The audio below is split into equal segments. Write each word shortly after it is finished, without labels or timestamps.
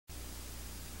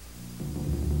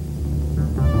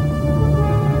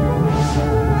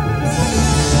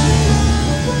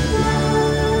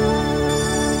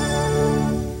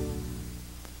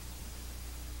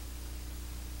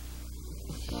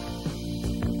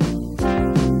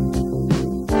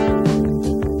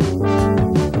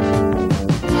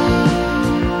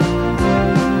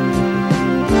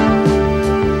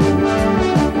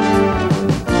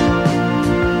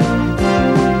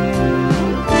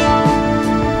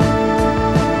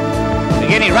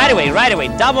Getting right away.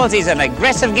 Doubles is an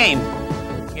aggressive game.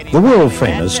 The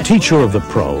world-famous teacher of the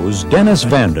pros, Dennis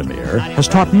Van der Meer, has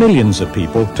taught millions of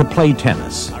people to play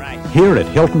tennis. Here at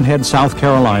Hilton Head, South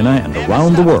Carolina, and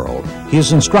around the world, he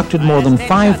has instructed more than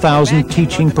 5,000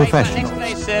 teaching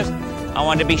professionals. I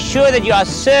want to be sure that you are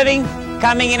serving,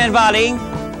 coming in and volleying,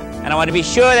 and I want to be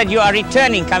sure that you are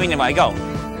returning, coming in and volleying.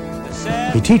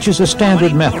 Go. He teaches a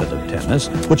standard method of tennis,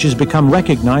 which has become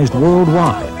recognized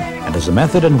worldwide, and is a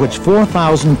method in which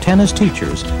 4,000 tennis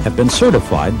teachers have been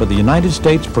certified by the United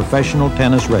States Professional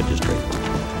Tennis Registry.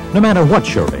 No matter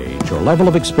what your age or level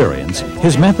of experience,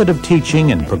 his method of teaching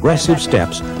in progressive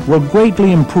steps will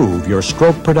greatly improve your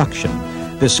stroke production.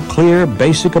 This clear,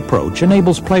 basic approach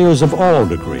enables players of all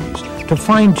degrees to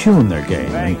fine-tune their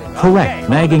game and correct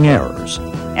nagging errors.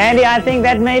 Andy, I think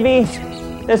that may be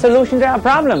the solution to our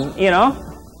problem, you know.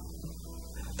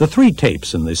 The 3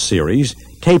 tapes in this series,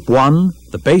 Tape 1,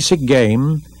 the basic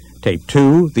game, Tape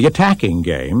 2, the attacking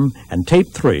game, and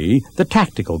Tape 3, the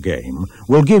tactical game,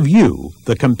 will give you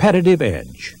the competitive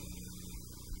edge.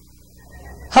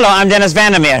 Hello, I'm Dennis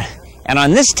Van der Meer, and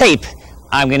on this tape,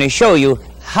 I'm going to show you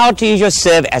how to use your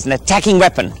serve as an attacking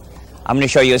weapon. I'm going to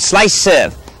show you a slice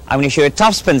serve. I'm going to show you a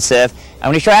topspin serve. I'm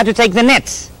going to show you how to take the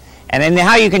net, and then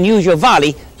how you can use your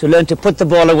volley to learn to put the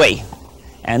ball away.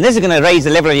 And this is going to raise the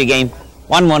level of your game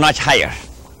one more notch higher.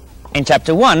 In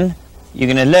Chapter 1,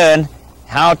 you're going to learn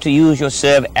how to use your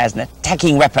serve as an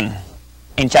attacking weapon.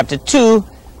 In Chapter 2,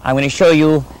 I'm going to show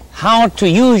you how to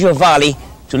use your volley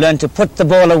to learn to put the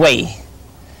ball away,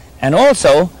 and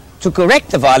also to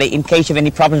correct the volley in case you have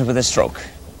any problems with the stroke.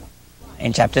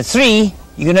 In Chapter 3,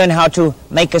 you can learn how to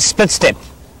make a split step.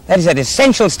 That is an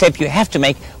essential step you have to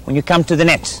make when you come to the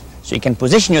net, so you can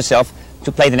position yourself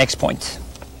to play the next point.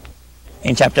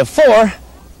 In Chapter 4,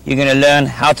 you're going to learn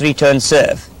how to return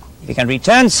serve. If you can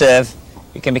return serve,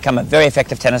 you can become a very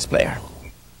effective tennis player.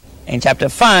 In Chapter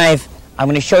 5, I'm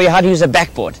going to show you how to use a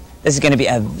backboard. This is going to be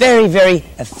a very, very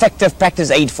effective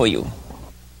practice aid for you.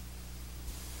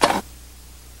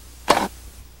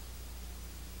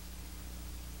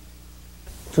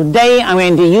 Today, I'm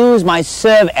going to use my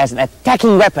serve as an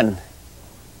attacking weapon.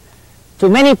 To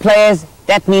many players,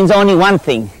 that means only one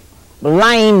thing: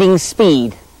 blinding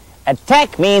speed.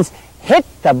 Attack means hit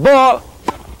the ball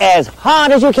as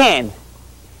hard as you can.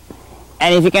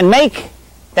 And if you can make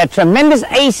that tremendous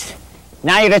ace,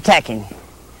 now you're attacking.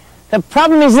 The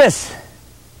problem is this: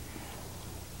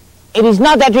 it is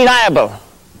not that reliable.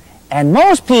 And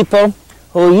most people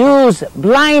who use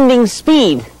blinding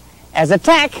speed as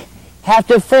attack have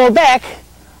to fall back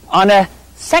on a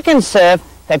second serve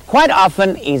that quite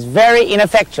often is very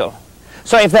ineffectual.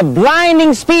 So if the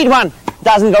blinding speed one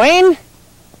doesn't go in,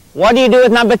 what do you do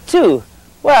with number 2?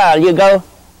 Well, you go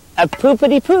a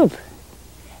poopity poop.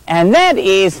 And that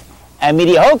is a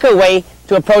mediocre way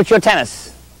to approach your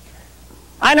tennis.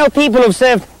 I know people who've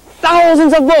served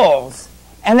thousands of balls,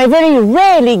 and they very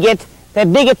rarely get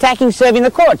that big attacking serve in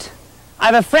the court. I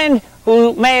have a friend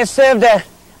who may have served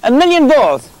a million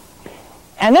balls,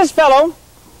 and this fellow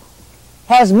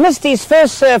has missed his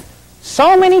first serve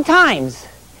so many times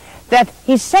that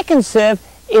his second serve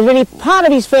is really part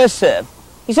of his first serve.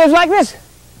 He serves like this.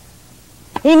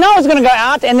 He knows it's going to go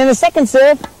out, and then the second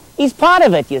serve is part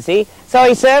of it, you see. So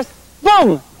he serves,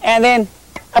 boom, and then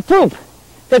a poop.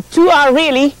 The two are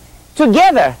really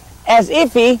together, as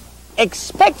if he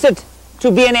expects it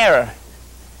to be an error.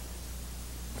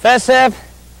 First serve,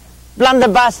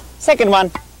 blunderbuss. Second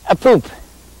one, a poop.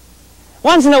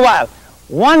 Once in a while,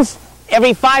 once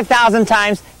every 5,000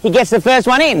 times, he gets the first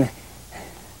one in.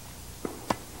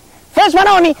 First one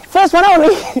only, first one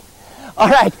only. All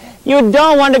right, you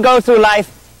don't want to go through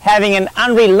life having an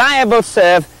unreliable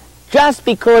serve just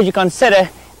because you consider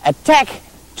attack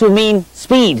to mean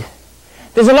speed.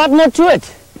 There's a lot more to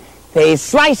it. There's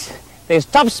slice, there's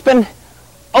topspin,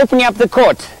 opening up the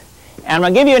court. And I'm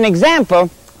going to give you an example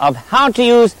of how to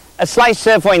use a slice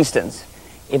serve, for instance.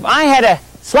 If I had a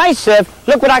slice serve,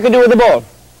 look what I could do with the ball.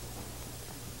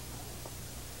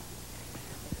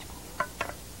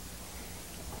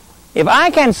 If I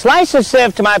can slice a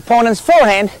serve to my opponent's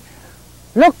forehand,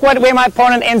 look where my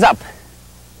opponent ends up.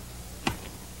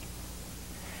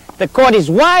 The court is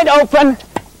wide open,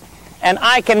 and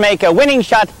I can make a winning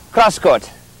shot cross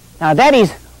court. Now that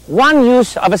is one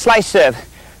use of a slice serve,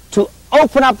 to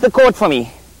open up the court for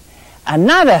me.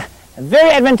 Another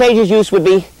very advantageous use would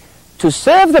be to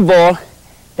serve the ball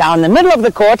down the middle of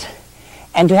the court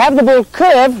and to have the ball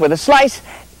curve with a slice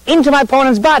into my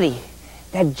opponent's body.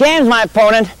 That jams my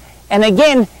opponent, and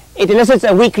again, it elicits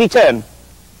a weak return.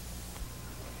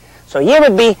 So here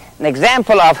would be an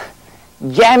example of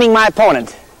jamming my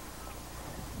opponent.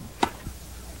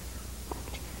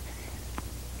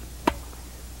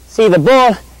 see the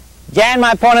ball jam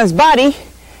my opponent's body,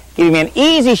 giving me an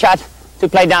easy shot to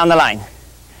play down the line.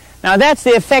 Now that's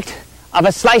the effect of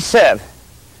a slice serve.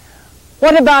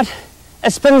 What about a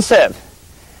spin serve?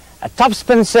 A top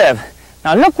spin serve.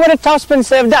 Now look what a top spin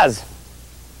serve does.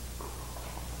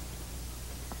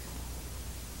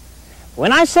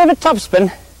 When I serve a top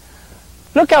spin,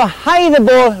 look how high the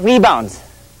ball rebounds.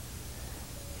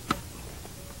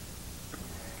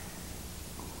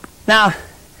 Now,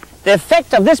 the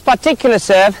effect of this particular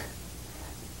serve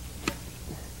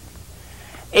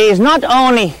is not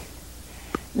only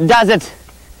does it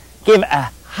give a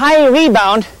high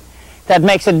rebound that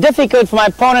makes it difficult for my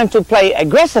opponent to play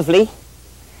aggressively,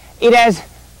 it has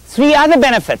three other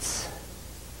benefits.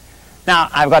 Now,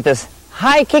 I've got this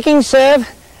high kicking serve.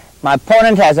 My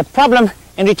opponent has a problem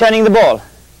in returning the ball.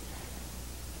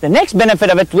 The next benefit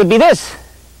of it would be this.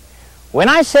 When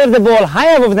I serve the ball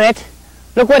high over the net,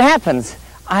 look what happens.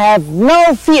 I have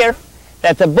no fear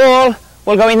that the ball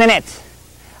will go in the net.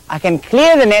 I can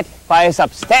clear the net by a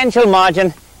substantial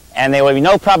margin and there will be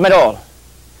no problem at all.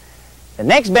 The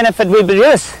next benefit will be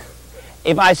this.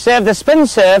 If I serve the spin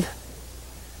serve,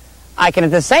 I can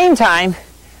at the same time,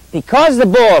 because the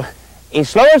ball is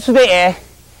slower through the air,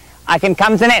 I can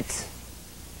come to net.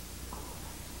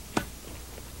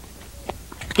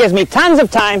 It gives me tons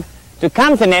of time to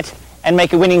come to net and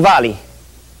make a winning volley.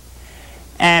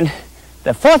 And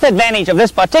the fourth advantage of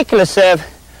this particular serve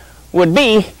would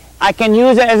be I can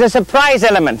use it as a surprise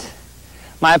element.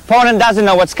 My opponent doesn't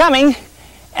know what's coming,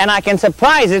 and I can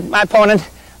surprise my opponent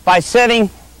by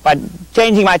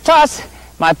changing my toss,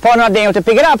 my opponent not being able to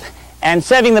pick it up, and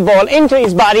serving the ball into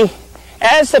his body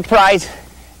as a surprise,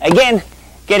 again,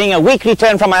 getting a weak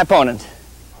return from my opponent.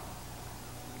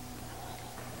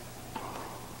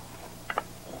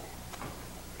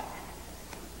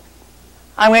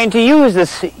 I'm going to use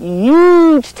this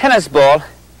huge tennis ball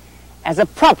as a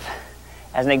prop,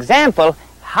 as an example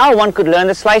how one could learn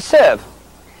the slice serve.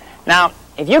 Now,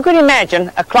 if you could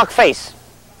imagine a clock face,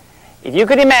 if you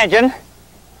could imagine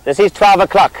this is 12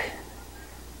 o'clock,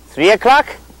 3 o'clock,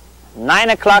 9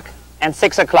 o'clock, and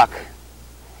 6 o'clock.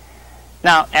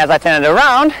 Now, as I turn it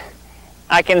around,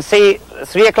 I can see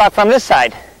 3 o'clock from this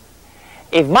side.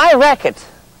 If my racket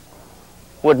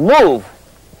would move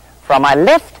from my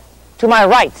left to my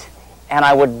right, and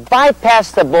I would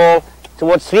bypass the ball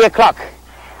towards 3 o'clock,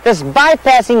 this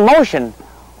bypassing motion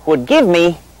would give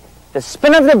me the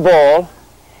spin of the ball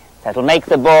that will make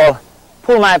the ball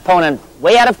pull my opponent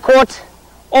way out of court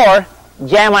or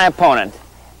jam my opponent.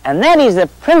 And that is the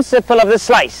principle of the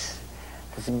slice,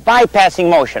 this bypassing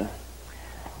motion.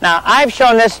 Now, I've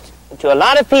shown this to a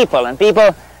lot of people, and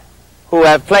people who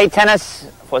have played tennis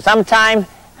for some time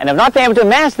and have not been able to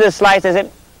master this slice, they say,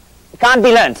 it can't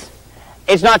be learnt.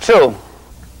 It's not true.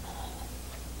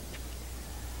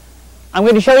 I'm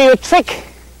going to show you a trick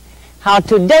how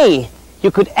today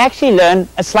you could actually learn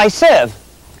a slice serve.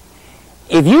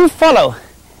 If you follow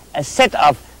a set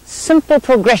of simple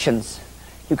progressions,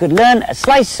 you could learn a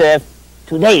slice serve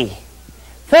today.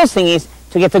 First thing is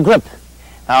to get the grip.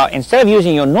 Now, instead of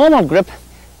using your normal grip,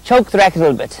 choke the racket a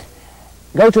little bit.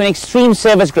 Go to an extreme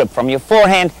service grip. From your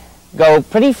forehand, go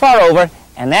pretty far over,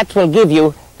 and that will give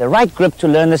you the right grip to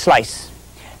learn the slice.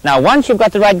 Now, once you've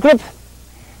got the right grip,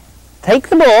 take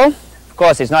the ball. Of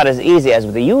course, it's not as easy as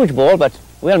with a huge ball, but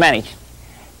we'll manage.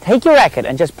 Take your racket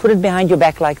and just put it behind your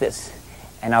back like this.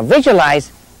 And now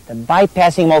visualize the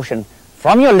bypassing motion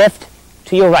from your left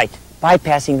to your right,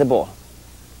 bypassing the ball.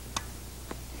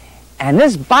 And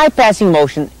this bypassing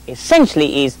motion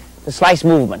essentially is the slice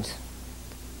movement.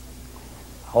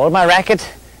 Hold my racket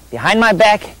behind my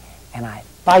back and I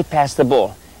bypass the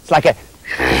ball. It's like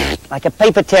a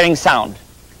paper tearing sound.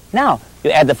 Now, you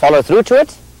add the follow through to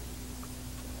it.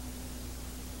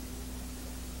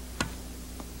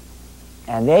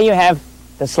 And there you have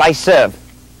the slice serve.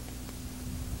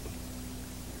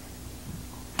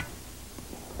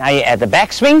 Now you add the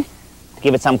backswing to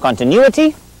give it some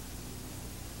continuity.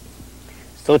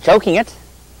 Still choking it.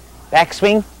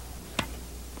 Backswing,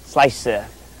 slice serve.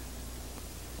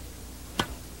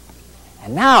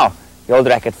 And now you hold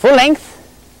the racket full length.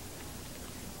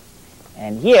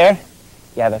 And here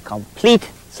you have a complete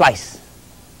slice.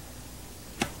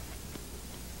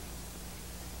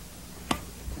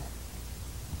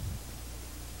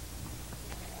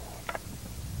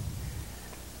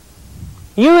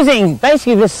 Using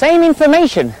basically the same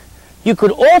information, you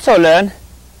could also learn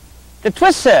the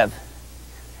twist serve.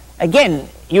 Again,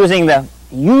 using the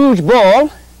huge ball,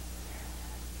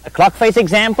 a clock face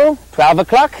example, 12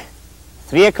 o'clock,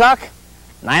 3 o'clock,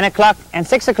 9 o'clock, and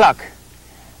 6 o'clock.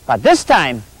 But this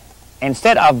time,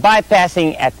 instead of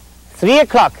bypassing at 3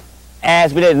 o'clock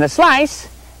as we did in the slice,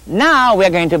 now we're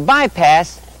going to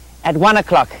bypass at 1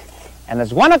 o'clock. And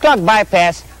this 1 o'clock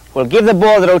bypass will give the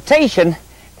ball the rotation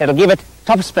that will give it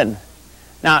topspin.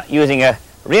 Now, using a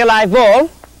real live ball,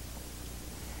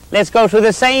 let's go through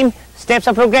the same steps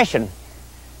of progression.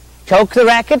 Choke the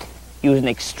racket, use an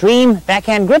extreme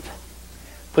backhand grip,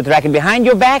 put the racket behind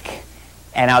your back,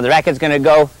 and now the racket's going to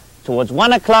go towards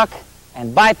 1 o'clock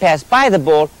and bypass by the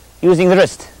ball using the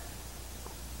wrist.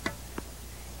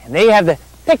 And there you have the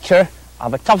picture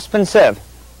of a topspin serve.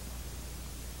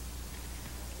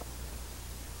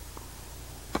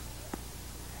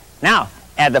 Now,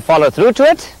 add the follow through to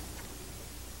it.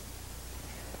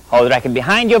 Hold the racket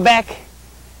behind your back,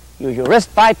 use your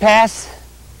wrist bypass,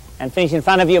 and finish in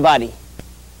front of your body.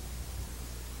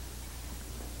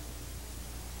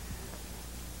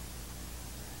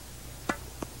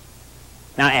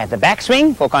 Now add the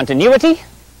backswing for continuity.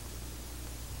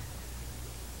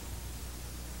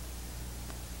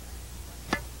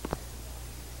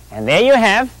 And there you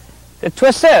have the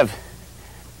twist serve.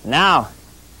 Now,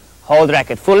 hold the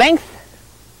racket full length,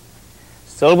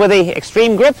 still with the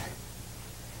extreme grip.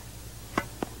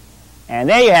 And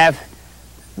there you have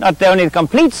not only the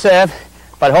complete serve,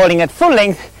 but holding it full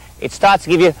length, it starts to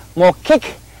give you more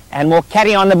kick and more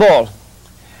carry on the ball.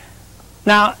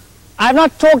 Now, I've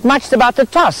not talked much about the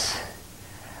toss.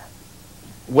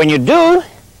 When you do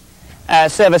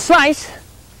serve a slice,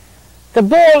 the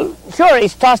ball, sure,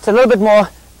 is tossed a little bit more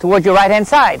towards your right-hand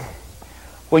side.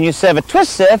 When you serve a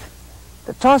twist serve,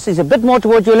 the toss is a bit more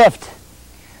towards your left.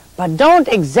 But don't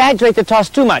exaggerate the toss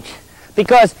too much,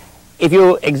 because if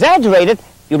you exaggerate it,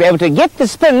 you'll be able to get the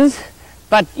spins,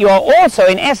 but you are also,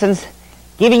 in essence,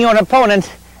 giving your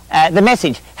opponent the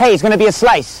message, hey, it's going to be a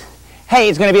slice. Hey,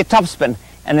 it's going to be a topspin.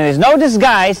 And there is no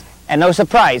disguise and no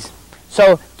surprise.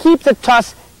 So keep the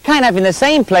toss kind of in the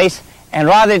same place, and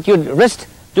rather let your wrist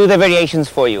do the variations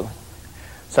for you.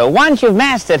 So once you've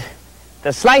mastered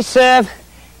the slice serve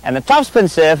and the topspin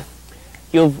serve,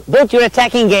 you've built your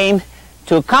attacking game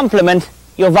to complement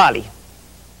your volley.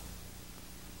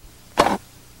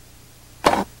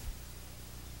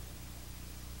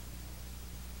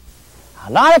 A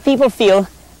lot of people feel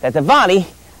that the volley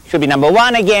should be number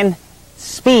one again,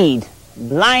 speed,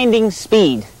 blinding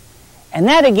speed. And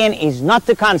that again is not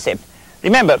the concept.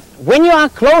 Remember, when you are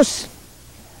close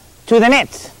to the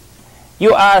net,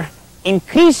 you are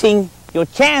increasing your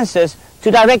chances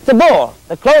to direct the ball.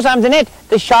 The closer I'm to the net,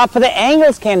 the sharper the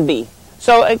angles can be.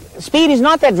 So speed is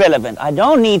not that relevant. I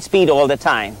don't need speed all the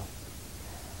time.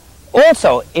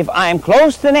 Also, if I am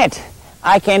close to the net,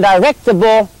 I can direct the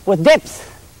ball with depth.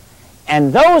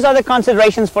 And those are the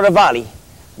considerations for a volley,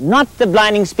 not the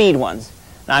blinding speed ones.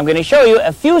 Now I'm going to show you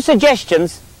a few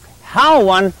suggestions how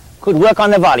one could work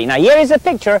on the volley. Now here is a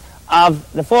picture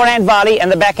of the forehand volley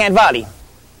and the backhand volley.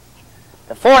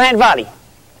 The forehand volley.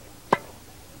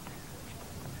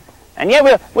 And here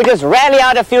we'll just rally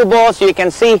out a few balls so you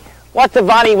can see what the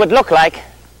volley would look like.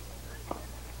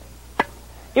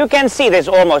 You can see there's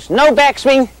almost no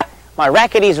backswing. My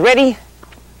racket is ready.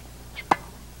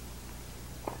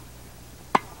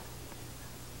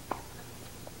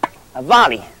 A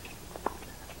volley.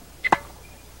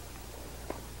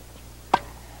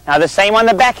 Now the same on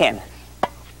the backhand.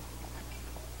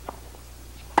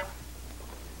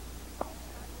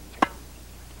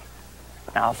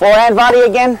 Now forehand volley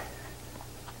again.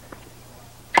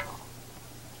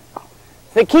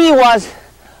 The key was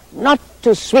not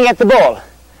to swing at the ball.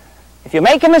 If you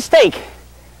make a mistake,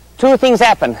 two things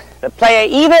happen. The player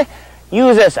either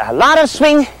uses a lot of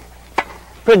swing,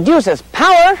 produces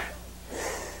power,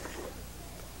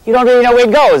 you don't really know where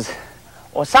it goes.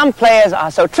 Or some players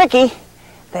are so tricky,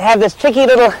 they have this tricky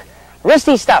little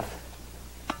wristy stuff.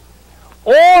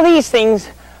 All these things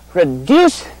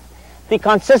reduce the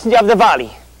consistency of the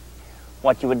volley.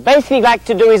 What you would basically like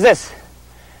to do is this.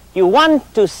 You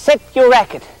want to set your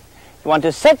racket. You want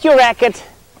to set your racket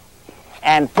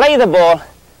and play the ball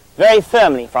very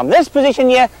firmly. From this position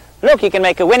here, look, you can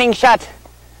make a winning shot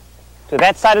to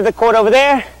that side of the court over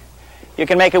there. You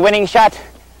can make a winning shot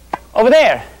over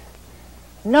there.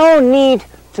 No need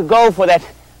to go for that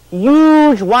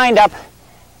huge wind-up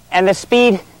and the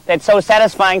speed that's so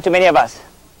satisfying to many of us.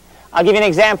 I'll give you an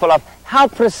example of how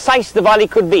precise the volley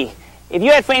could be. If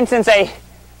you had, for instance,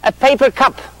 a paper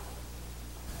cup,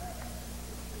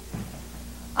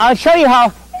 I'll show you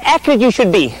how accurate you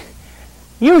should be.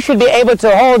 You should be able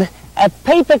to hold a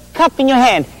paper cup in your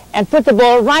hand and put the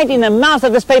ball right in the mouth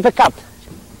of this paper cup.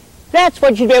 That's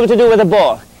what you should be able to do with a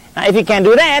ball. Now, if you can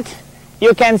do that,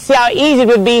 you can see how easy it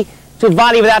would be to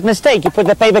volley without mistake. You put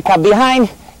the paper cup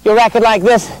behind your racket like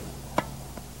this,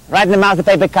 right in the mouth of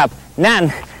the paper cup.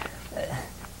 None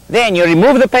Then you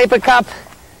remove the paper cup,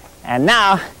 and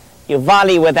now you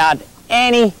volley without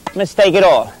any mistake at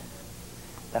all.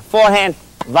 The forehand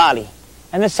volley.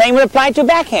 And the same will apply to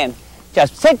backhand.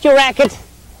 Just set your racket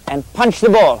and punch the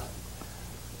ball.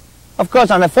 Of course,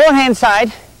 on the forehand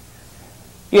side,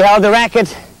 you held the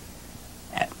racket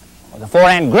with the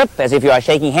forehand grip as if you are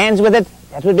shaking hands with it.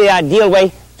 That would be the ideal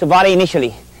way to volley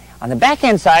initially. On the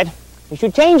backhand side, you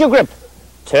should change your grip.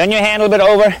 Turn your hand a little bit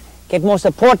over, get more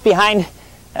support behind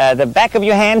the back of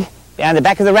your hand, behind the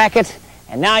back of the racket,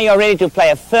 and now you're ready to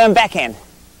play a firm backhand.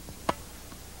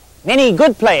 Many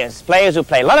good players who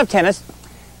play a lot of tennis,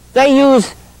 they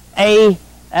use a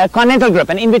continental grip,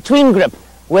 an in-between grip,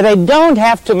 where they don't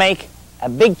have to make a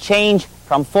big change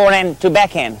from forehand to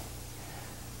backhand.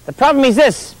 The problem is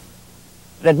this,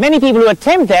 that many people who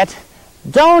attempt that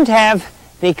don't have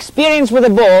the experience with the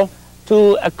ball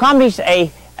to accomplish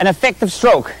an effective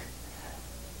stroke.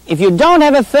 If you don't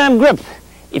have a firm grip,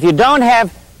 if you don't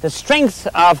have the strength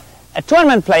of a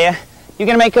tournament player, you're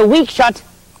going to make a weak shot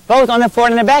both on the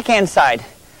forehand and the backhand side.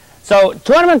 So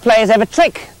tournament players have a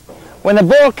trick. When the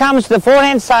ball comes to the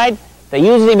forehand side, they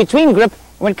use the in-between grip.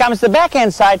 When it comes to the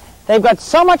backhand side, they've got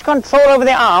so much control over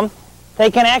their arm,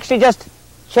 they can actually just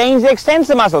change the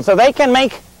extensor muscle. So they can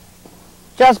make,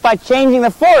 just by changing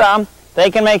the forearm,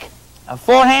 they can make a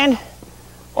forehand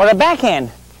or a backhand.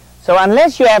 So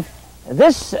unless you have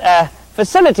this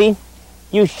facility,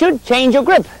 you should change your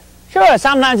grip. Sure,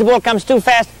 sometimes the ball comes too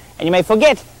fast and you may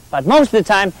forget, but most of the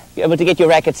time you're able to get your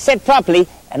racket set properly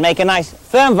and make a nice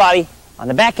firm volley on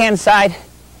the backhand side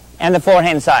and the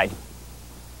forehand side.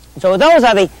 So those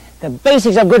are the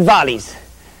basics of good volleys.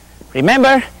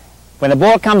 Remember, when the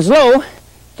ball comes low,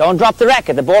 don't drop the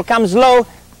racket. The ball comes low,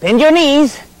 bend your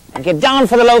knees and get down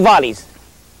for the low volleys.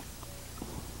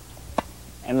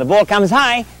 And the ball comes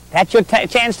high, that's your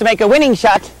chance to make a winning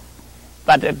shot.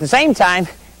 But at the same time,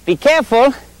 be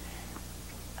careful.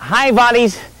 High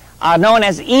volleys are known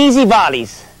as easy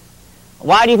volleys.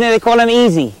 Why do you think they call them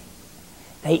easy?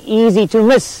 They're easy to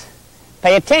miss.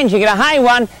 Pay attention, you get a high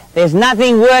one, there's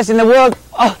nothing worse in the world.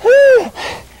 Oh,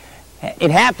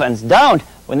 it happens, don't.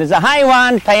 When there's a high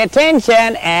one, pay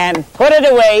attention and put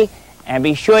it away and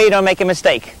be sure you don't make a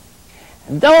mistake.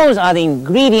 And those are the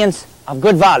ingredients of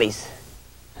good volleys.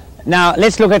 Now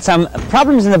let's look at some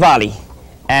problems in the volley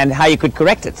and how you could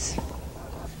correct it.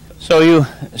 So you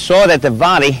saw that the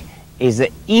volley is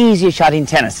the easiest shot in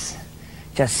tennis.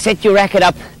 Just set your racket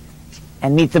up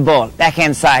and meet the ball.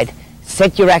 Backhand side,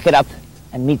 set your racket up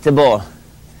and meet the ball.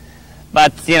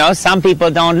 But, you know, some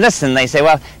people don't listen. They say,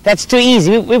 well, that's too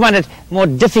easy. We want it more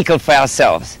difficult for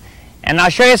ourselves. And I'll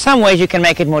show you some ways you can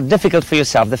make it more difficult for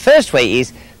yourself. The first way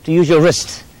is to use your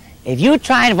wrist. If you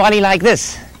try and volley like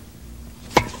this,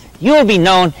 you'll be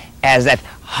known as that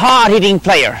hard-hitting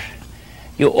player.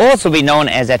 You'll also be known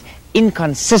as that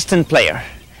inconsistent player.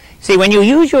 See, when you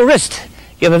use your wrist,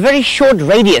 you have a very short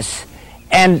radius,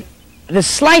 and the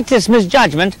slightest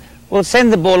misjudgment will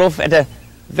send the ball off at a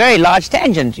very large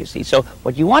tangent, you see. So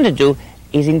what you want to do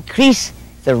is increase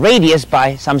the radius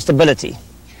by some stability.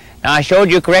 Now, I showed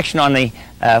you a correction on the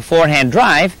forehand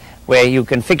drive, where you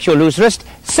can fix your loose wrist.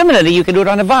 Similarly, you can do it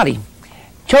on a volley.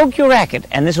 Choke your racket,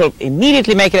 and this will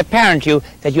immediately make it apparent to you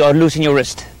that you are loosing your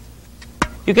wrist.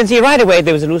 You can see right away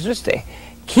there was a loose wrist there.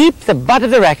 Keep the butt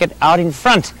of the racket out in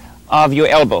front of your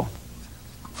elbow,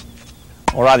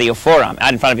 or rather your forearm,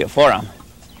 out in front of your forearm.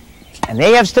 And there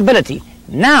you have stability.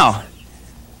 Now,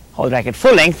 hold the racket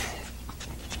full length,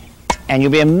 and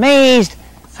you'll be amazed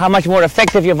how much more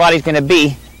effective your volley is going to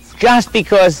be just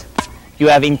because you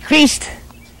have increased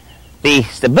the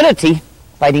stability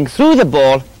by hitting through the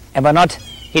ball and by not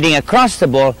hitting across the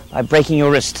ball by breaking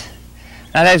your wrist.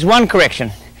 Now, that's one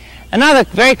correction. Another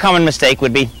very common mistake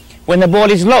would be when the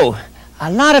ball is low.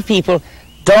 A lot of people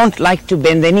don't like to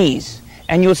bend their knees,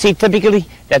 and you'll see typically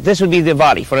that this would be the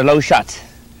volley for a low shot.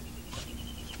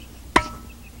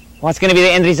 What's going to be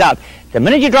the end result? The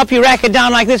minute you drop your racket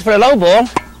down like this for a low ball,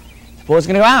 the ball's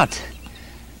going to go out.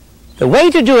 The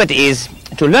way to do it is,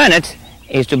 to learn it,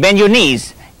 is to bend your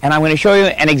knees, and I'm going to show you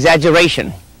an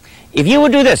exaggeration. If you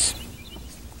would do this,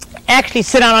 actually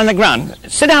sit down on the ground,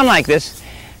 sit down like this,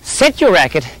 set your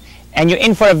racket, and you're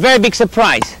in for a very big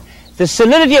surprise. The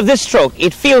solidity of this stroke,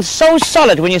 it feels so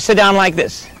solid when you sit down like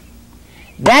this.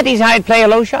 That is how you play a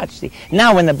low shot. See?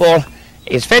 Now when the ball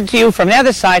is fed to you from the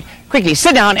other side, quickly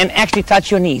sit down and actually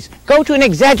touch your knees. Go to an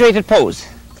exaggerated pose.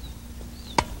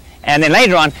 And then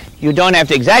later on, you don't have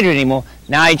to exaggerate anymore.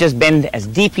 Now you just bend as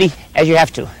deeply as you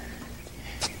have to.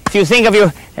 If you think of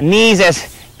your knees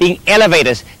as being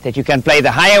elevators, that you can play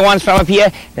the higher ones from up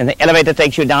here, then the elevator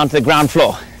takes you down to the ground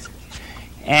floor.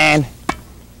 And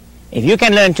if you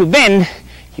can learn to bend,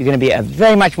 you're going to be a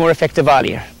very much more effective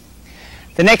volleyer.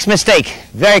 The next mistake,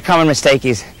 very common mistake,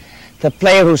 is the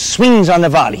player who swings on the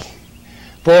volley.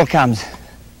 Ball comes.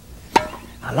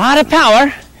 A lot of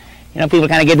power. You know, people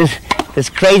kind of get this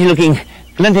crazy looking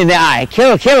glint in their eye.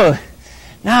 Kill.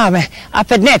 No, man,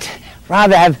 up at net,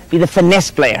 rather be the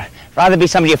finesse player. Rather be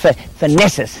somebody who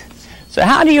finesses. So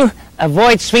how do you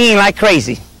avoid swinging like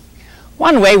crazy?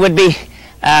 One way would be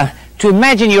to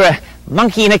imagine you're a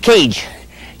monkey in a cage.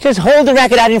 Just hold the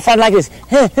racket out in front like this.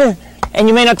 And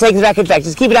you may not take the racket back.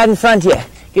 Just keep it out in front here.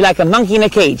 You're like a monkey in a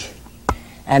cage.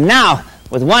 And now,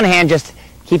 with one hand, just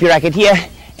keep your racket here.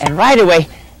 And right away,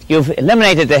 you've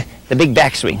eliminated the big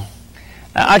backswing.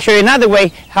 I'll show you another way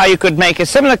how you could make a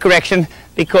similar correction,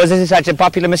 because this is such a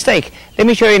popular mistake. Let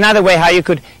me show you another way how you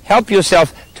could help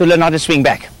yourself to learn how to swing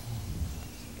back.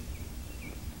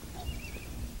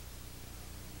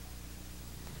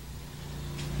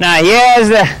 Now here's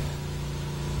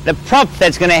the prop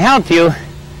that's going to help you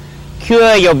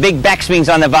cure your big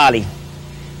backswings on the volley.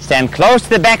 Stand close to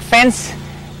the back fence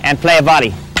and play a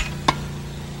volley.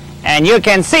 And you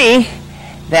can see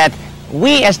that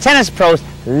we as tennis pros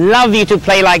love you to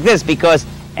play like this, because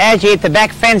as you hit the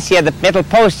back fence here, the metal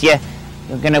post here,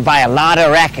 you're going to buy a lot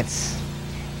of rackets.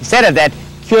 Instead of that,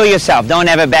 cure yourself. Don't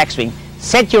have a backswing.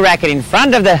 Set your racket in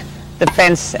front of the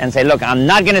fence and say, look, I'm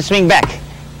not going to swing back.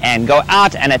 And go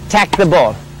out and attack the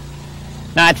ball.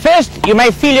 Now at first, you may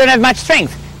feel you don't have much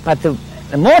strength, but the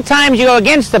more times you go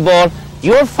against the ball,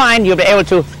 you'll find you'll be able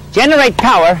to generate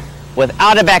power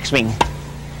without a backswing.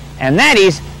 And that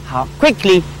is how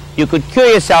quickly you could cure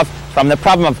yourself from the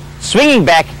problem of swinging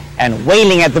back and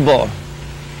wailing at the ball.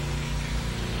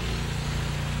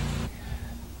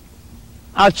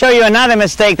 I'll show you another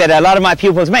mistake that a lot of my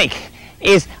pupils make,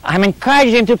 is I'm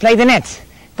encouraging them to play the net.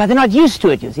 But they're not used to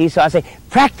it, you see. So I say,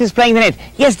 practice playing the net.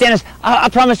 Yes, Dennis, I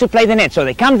promise to play the net. So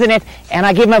they come to the net, and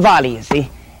I give them a volley, you see.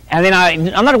 And then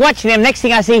I'm not watching them. Next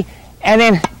thing I see, and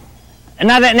then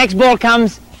next ball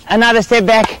comes, another step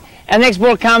back, and next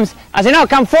ball comes. I say, no,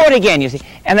 come forward again, you see.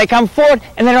 And they come forward,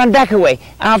 and they run back away.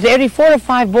 And after every 4 or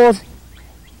 5 balls,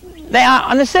 they are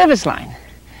on the service line.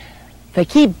 They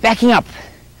keep backing up.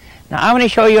 Now, I want to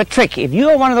show you a trick. If you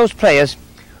are one of those players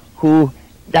who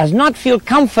does not feel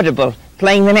comfortable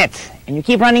playing the net, and you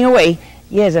keep running away,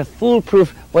 here's a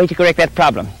foolproof way to correct that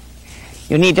problem.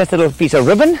 You need just a little piece of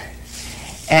ribbon,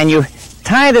 and you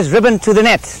tie this ribbon to the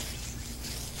net.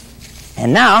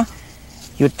 And now,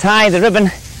 you tie the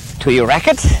ribbon to your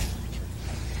racket,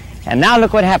 and now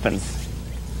look what happens.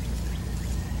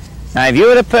 Now, if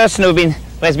you're the person who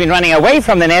has been running away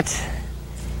from the net,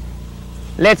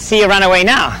 let's see you run away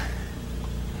now.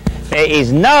 There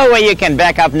is no way you can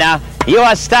back up now. You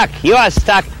are stuck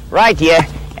right here,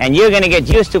 and you're going to get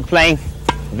used to playing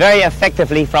very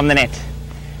effectively from the net.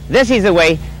 This is the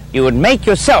way you would make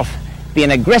yourself be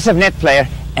an aggressive net player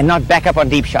and not back up on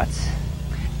deep shots.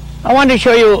 I want to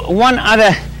show you one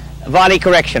other volley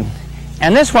correction,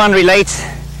 and this one relates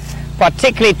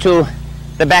particularly to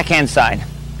the backhand side.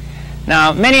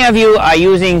 Now, many of you are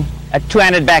using a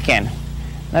two-handed backhand.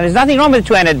 Now, there's nothing wrong with a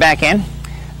two-handed backhand,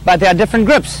 but there are different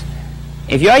grips.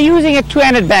 If you are using a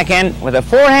two-handed backhand with a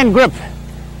forehand grip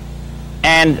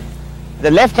and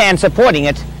the left hand supporting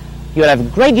it, you'll have a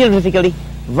great deal of difficulty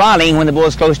volleying when the ball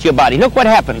is close to your body. Look what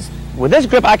happens. With this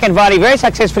grip, I can volley very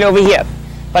successfully over here.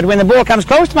 But when the ball comes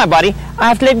close to my body, I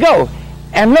have to let go.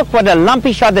 And look what a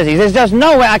lumpy shot this is. There's just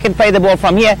no way I can play the ball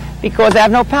from here because I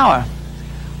have no power.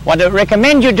 What I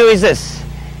recommend you do is this.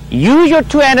 Use your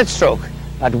two-handed stroke,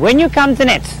 but when you come to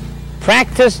net,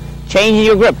 practice changing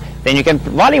your grip. Then you can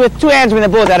volley with two hands when the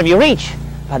ball is out of your reach.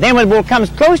 But then when the ball comes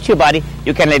close to your body,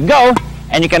 you can let go,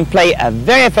 and you can play a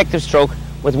very effective stroke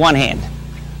with one hand.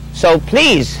 So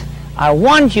please, I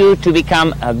want you to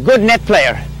become a good net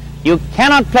player. You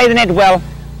cannot play the net well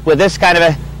with this kind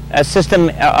of a system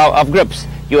of grips.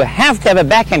 You have to have a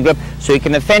backhand grip so you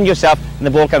can defend yourself when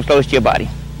the ball comes close to your body.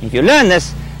 If you learn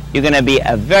this, you're going to be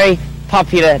a very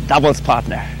popular doubles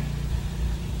partner.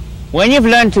 When you've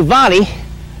learned to volley,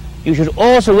 you should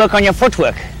also work on your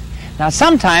footwork. Now,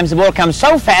 sometimes the ball comes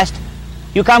so fast,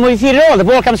 you can't move your feet at all. The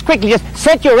ball comes quickly. Just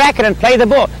set your racket and play the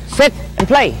ball. Set and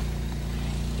play.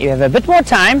 If you have a bit more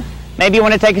time, maybe you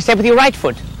want to take a step with your right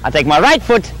foot. I take my right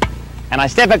foot, and I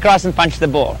step across and punch the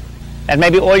ball. That may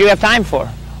be all you have time for.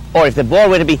 Or if the ball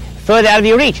were to be further out of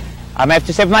your reach, I may have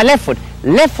to step with my left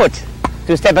foot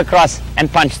to step across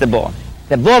and punch the ball.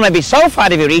 The ball may be so far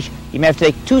out of your reach, you may have to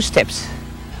take 2 steps.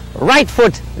 Right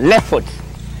foot, left foot.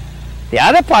 The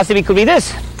other possibility could be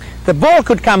this. The ball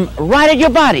could come right at your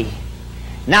body.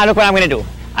 Now look what I'm going to do.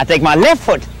 I take my left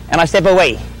foot and I step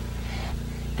away.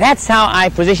 That's how I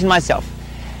position myself.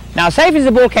 Now say if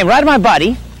the ball came right at my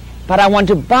body, but I want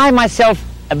to buy myself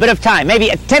a bit of time, maybe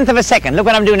a tenth of a second. Look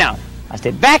what I'm doing now. I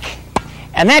step back,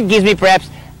 and that gives me perhaps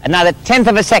another tenth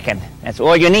of a second. That's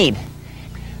all you need.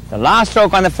 The last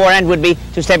stroke on the forehand would be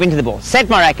to step into the ball. Set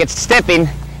my racket, step in,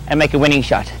 and make a winning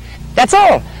shot. That's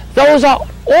all. Those are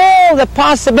all the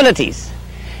possibilities.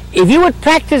 If you would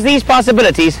practice these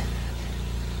possibilities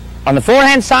on the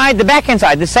forehand side, the backhand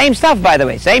side, the same stuff, by the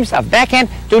way, same stuff. Backhand,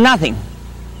 do nothing.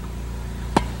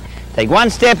 Take one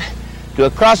step, do a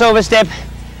crossover step,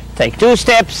 take two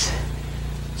steps,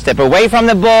 step away from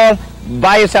the ball,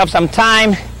 buy yourself some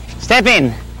time, step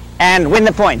in, and win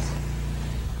the point.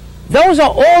 Those are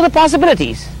all the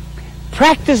possibilities.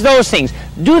 Practice those things.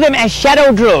 Do them as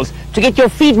shadow drills to get your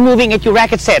feet moving at your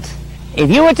racket set. If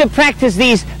you were to practice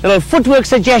these little footwork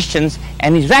suggestions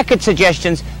and these racket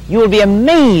suggestions, you will be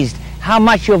amazed how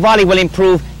much your volley will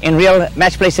improve in real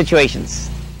match play situations.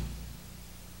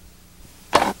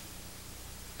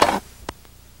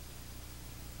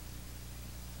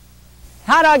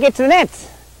 How do I get to the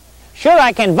net? Sure,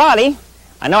 I can volley.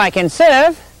 I know I can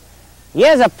serve.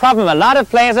 Here's a problem a lot of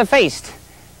players have faced,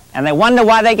 and they wonder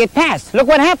why they get passed. Look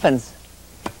what happens.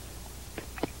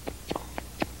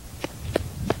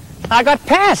 I got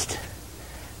passed.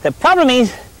 The problem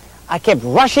is I kept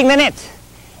rushing the net,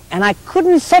 and I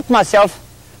couldn't set myself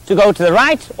to go to the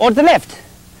right or to the left.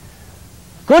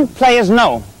 Good players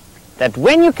know that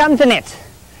when you come to net,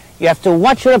 you have to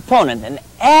watch your opponent, and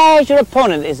as your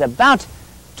opponent is about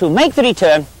to make the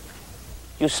return,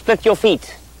 you split your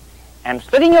feet. And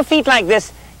splitting your feet like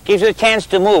this gives you a chance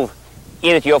to move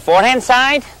either to your forehand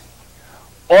side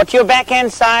or to your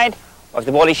backhand side, or if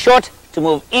the ball is short, to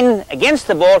move in against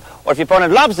the ball, or if your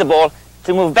opponent lobs the ball,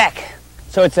 to move back.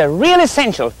 So it's a real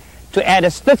essential to add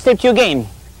a split step to your game.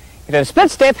 If you have a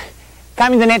split step,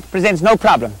 coming to the net presents no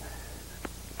problem.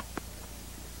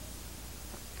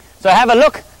 So have a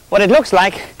look what it looks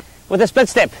like with a split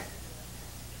step.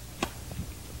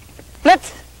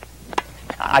 Split.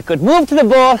 I could move to the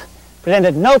ball,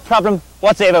 presented no problem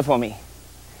whatsoever for me.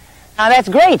 Now that's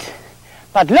great,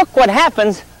 but look what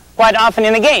happens quite often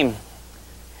in the game.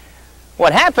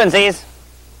 What happens is,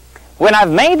 when I've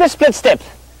made the split step,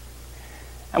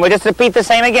 and we'll just repeat the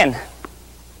same again.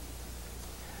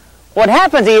 What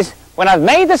happens is, when I've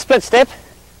made the split step,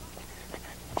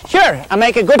 sure, I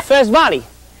make a good first volley.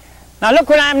 Now look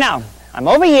where I am now. I'm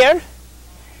over here,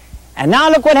 and now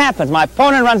look what happens. My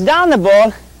opponent runs down the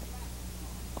ball,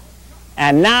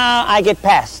 and now I get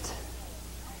passed.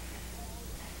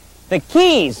 The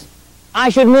keys, I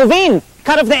should move in,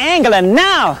 cut off the angle, and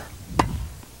now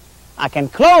I can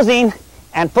close in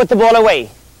and put the ball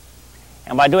away.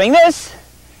 And by doing this,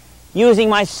 using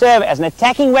my serve as an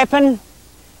attacking weapon,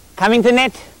 coming to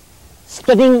net,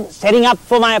 splitting, setting up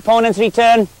for my opponent's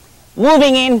return,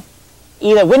 moving in,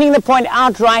 either winning the point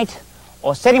outright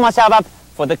or setting myself up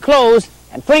for the close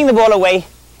and putting the ball away,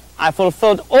 I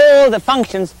fulfilled all the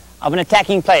functions of an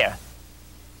attacking player.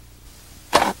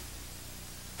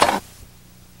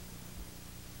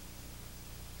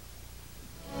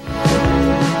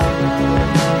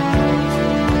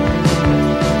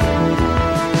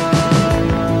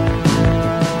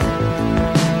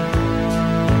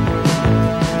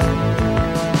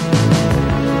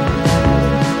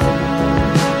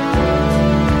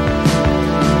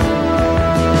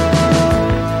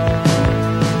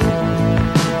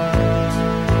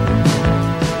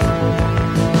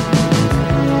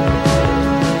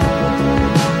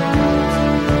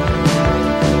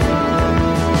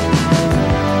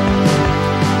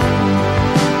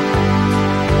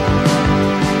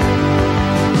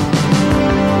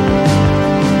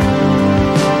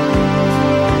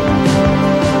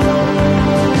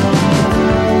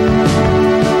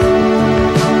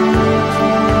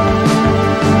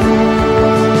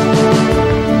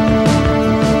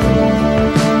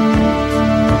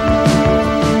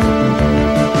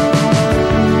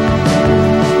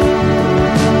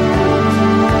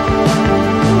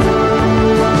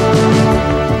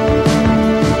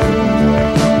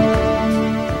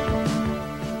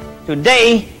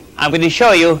 Today, I'm going to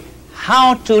show you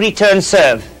how to return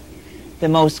serve, the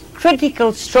most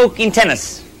critical stroke in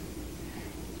tennis.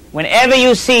 Whenever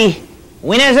you see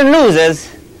winners and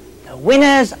losers, the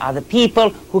winners are the people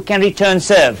who can return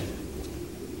serve.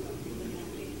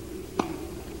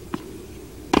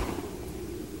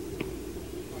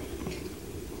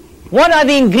 What are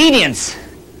the ingredients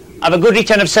of a good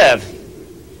return of serve?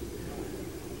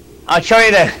 I'll show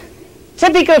you the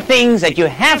typical things that you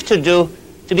have to do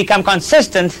to become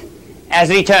consistent as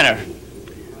a returner.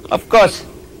 Of course,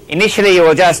 initially you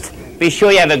will just be sure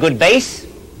you have a good base,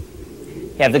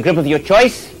 you have the grip of your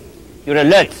choice, you're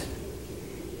alert.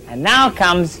 And now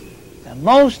comes the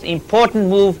most important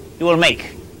move you will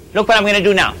make. Look what I'm going to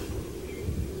do now.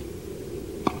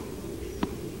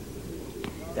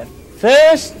 The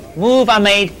first move I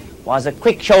made was a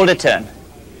quick shoulder turn.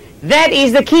 That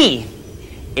is the key.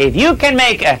 If you can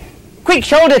make a quick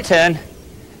shoulder turn,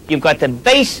 you've got the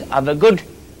base of a good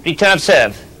return of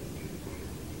serve.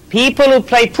 People who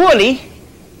play poorly,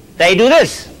 they do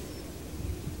this.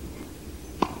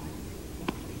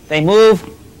 They move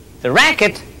the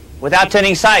racket without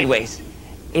turning sideways.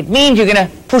 It means you're going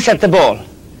to push at the ball.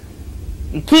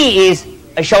 The key is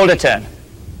a shoulder turn.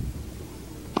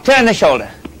 Turn the shoulder.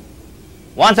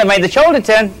 Once I've made the shoulder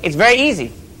turn, it's very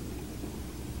easy.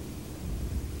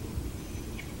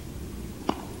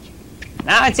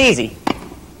 Now it's easy.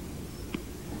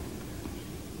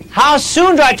 How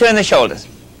soon do I turn the shoulders?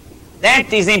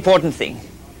 That is the important thing.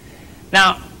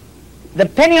 Now,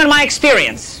 depending on my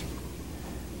experience,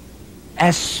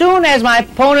 as soon as my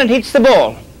opponent hits the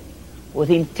ball,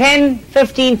 within 10,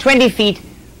 15, 20 feet,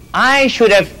 I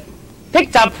should have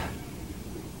picked up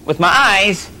with my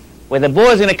eyes where the ball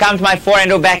is going to come to my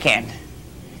forehand or backhand.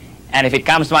 And if it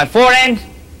comes to my forehand,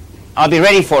 I'll be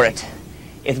ready for it.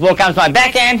 If the ball comes to my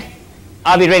backhand,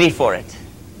 I'll be ready for it.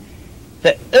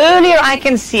 The earlier I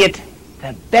can see it,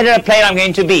 the better a player I'm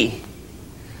going to be.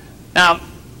 Now,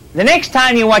 the next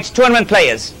time you watch tournament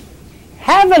players,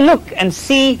 have a look and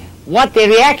see what their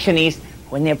reaction is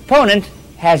when the opponent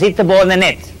has hit the ball in the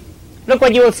net. Look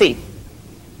what you will see.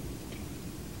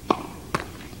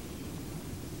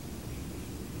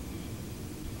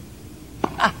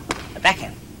 A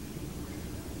backhand.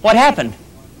 What happened?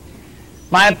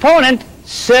 My opponent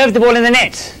served the ball in the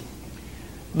net.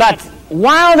 But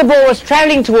while the ball was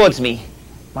traveling towards me,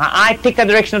 my eye picked the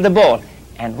direction of the ball,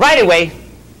 and right away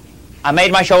I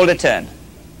made my shoulder turn.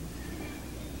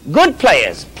 Good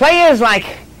players, players like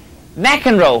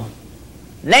McEnroe,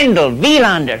 Lendl,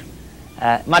 Wielander,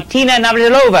 Martina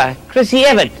Navratilova, Chrissy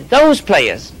Evert, those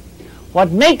players,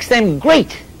 what makes them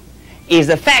great is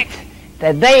the fact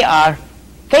that they are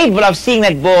capable of seeing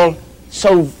that ball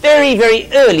so very, very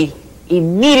early,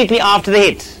 immediately after the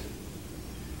hit.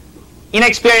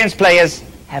 Inexperienced players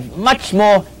have much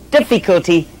more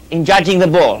difficulty in judging the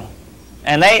ball.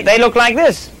 And they look like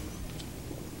this.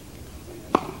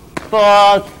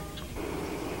 Fault,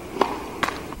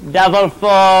 double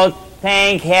fault,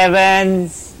 thank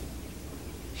heavens.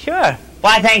 Sure,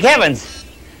 why thank heavens?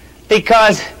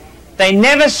 Because they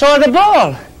never saw the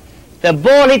ball. The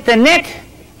ball hit the net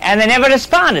and they never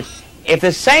responded. If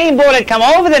the same ball had come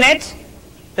over the net,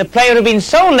 the player would have been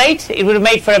so late, it would have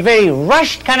made for a very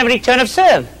rushed kind of return of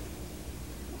serve.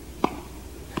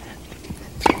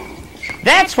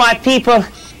 That's why people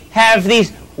have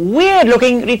these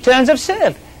weird-looking returns of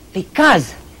serve,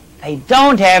 because they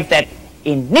don't have that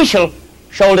initial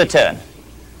shoulder turn.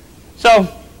 So,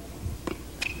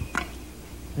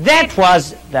 that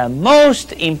was the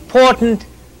most important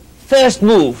first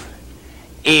move,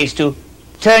 is to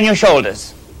turn your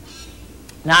shoulders.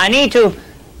 Now, I need to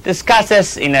discuss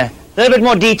this in a little bit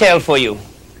more detail for you.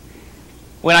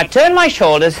 When I turn my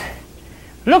shoulders,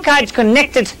 look how it's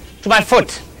connected to my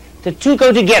foot. The two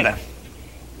go together.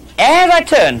 As I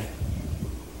turn,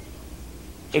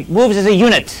 it moves as a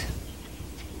unit.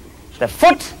 The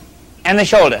foot and the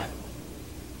shoulder.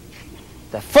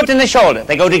 The foot and the shoulder,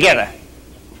 they go together.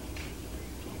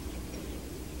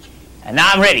 And now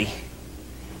I'm ready.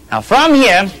 Now from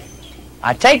here,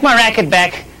 I take my racket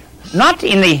back, not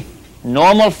in the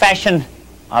normal fashion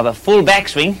of a full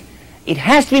backswing. It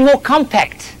has to be more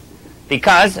compact,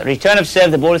 because return of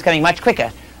serve, the ball is coming much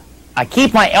quicker. I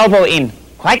keep my elbow in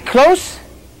quite close,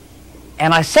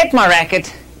 and I set my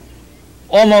racket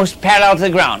almost parallel to the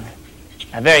ground.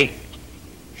 A very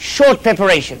short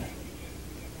preparation.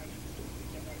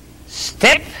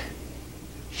 Step,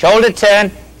 shoulder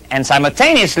turn, and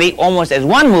simultaneously, almost as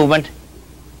one movement,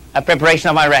 a preparation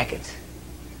of my racket.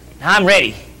 Now I'm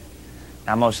ready.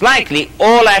 Now most likely,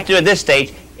 all I have to do at this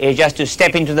stage is just to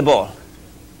step into the ball.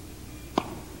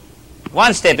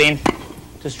 One step in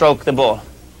to stroke the ball.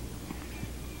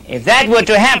 If that were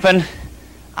to happen,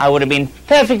 I would have been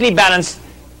perfectly balanced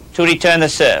to return the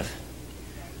serve.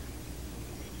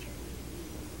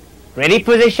 Ready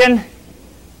position,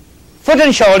 foot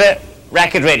and shoulder,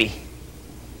 racket ready.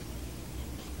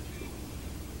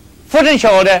 Foot and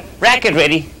shoulder, racket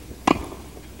ready,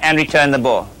 and return the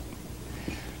ball.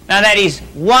 Now that is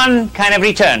one kind of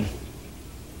return.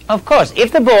 Of course,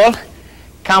 if the ball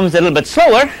comes a little bit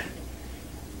slower,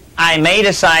 I may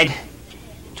decide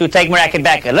to take my racket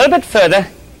back a little bit further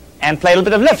and play a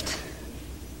little bit of lift.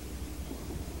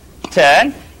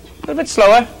 Turn, a little bit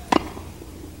slower,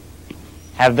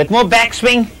 have a bit more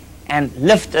backswing, and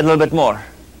lift a little bit more.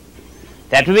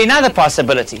 That would be another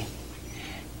possibility.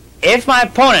 If my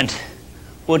opponent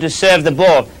were to serve the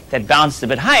ball that bounced a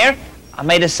bit higher, I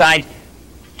may decide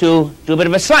to do a bit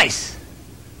of a slice.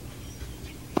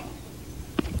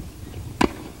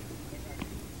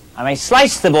 I may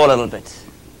slice the ball a little bit.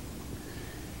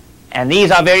 And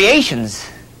these are variations.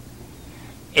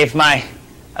 If my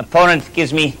opponent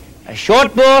gives me a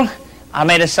short ball, I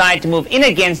may decide to move in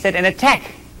against it and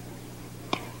attack.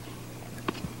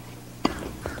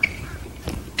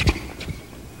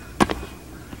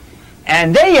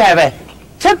 And there you have a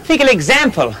typical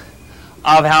example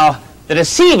of how the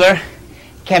receiver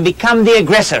can become the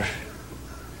aggressor.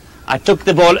 I took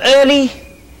the ball early,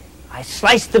 I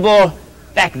sliced the ball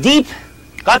back deep,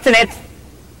 got the net,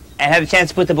 and had a chance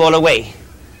to put the ball away.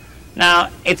 Now,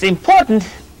 it's important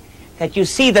that you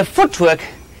see the footwork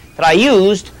that I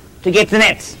used to get the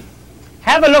net.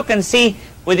 Have a look and see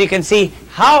whether you can see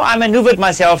how I maneuvered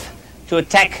myself to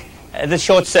attack the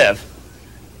short serve.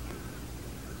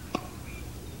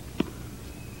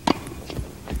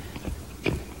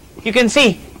 You can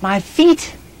see my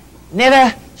feet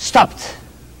never stopped.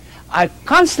 I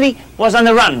constantly was on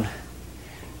the run.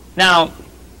 Now,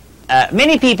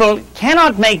 many people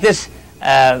cannot make this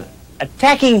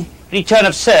attacking return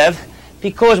of serve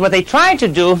because what they try to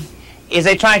do is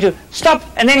they try to stop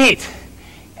and then hit.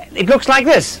 It looks like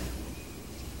this.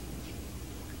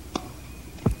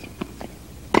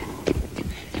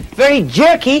 Very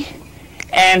jerky,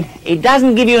 and it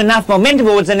doesn't give you enough momentum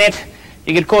towards the net.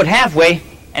 You get caught halfway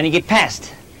and you get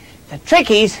past. The trick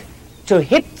is to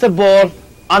hit the ball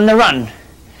on the run.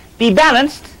 Be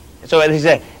balanced, so there's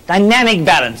a dynamic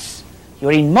balance.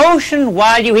 You're in motion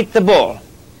while you hit the ball.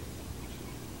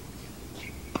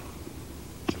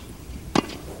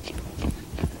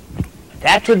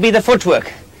 That would be the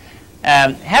footwork.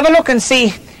 Have a look and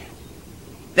see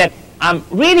that I'm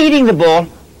really hitting the ball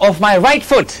off my right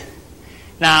foot.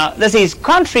 Now, this is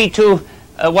contrary to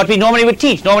what we normally would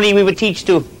teach. Normally we would teach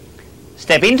to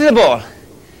step into the ball.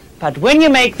 But when you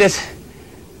make this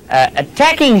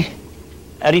attacking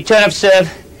return of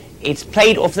serve, it's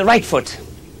played off the right foot.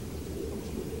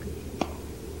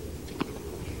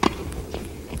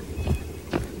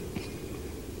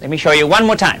 Let me show you one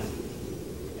more time.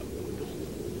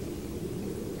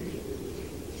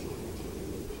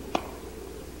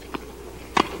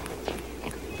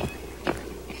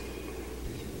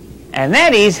 And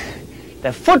that is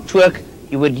the footwork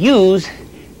you would use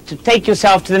to take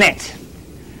yourself to the net.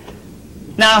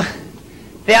 Now,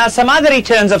 there are some other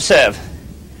returns of serve.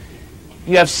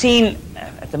 You have seen,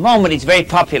 at the moment it's very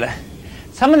popular,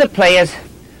 some of the players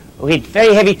who hit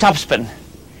very heavy topspin,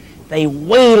 they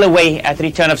wail away at the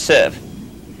return of serve.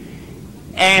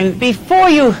 And before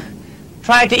you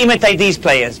try to imitate these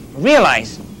players,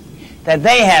 realize that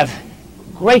they have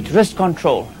great wrist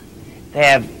control. They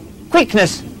have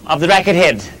quickness of the racket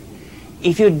head.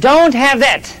 If you don't have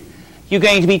that, you're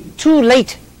going to be too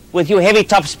late with your heavy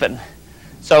topspin.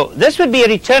 So this would be a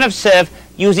return of serve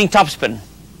using topspin.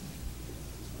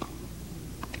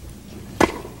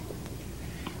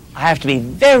 I have to be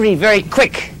very, very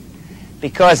quick,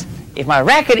 because if my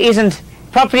racket isn't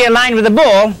properly aligned with the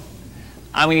ball,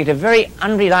 I'm going to get a very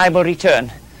unreliable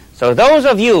return. So those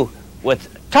of you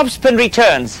with topspin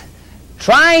returns,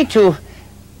 try to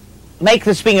make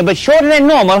the swing a bit shorter than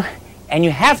normal, and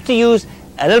you have to use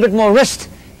a little bit more wrist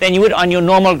than you would on your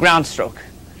normal ground stroke.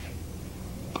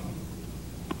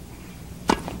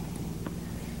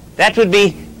 That would be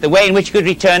the way in which you could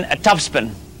return a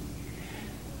topspin.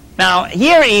 Now,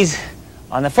 here is,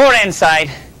 on the forehand side,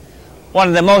 one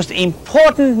of the most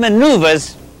important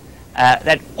maneuvers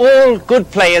that all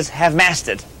good players have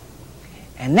mastered.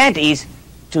 And that is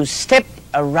to step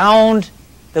around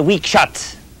the weak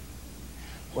shot.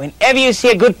 Whenever you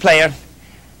see a good player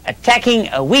attacking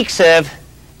a weak serve,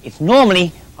 it's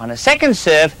normally on a second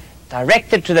serve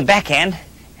directed to the backhand,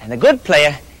 and the good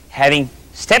player having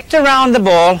stepped around the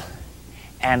ball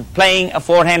and playing a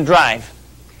forehand drive.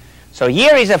 So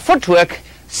here is a footwork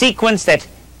sequence that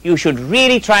you should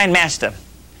really try and master.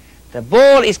 The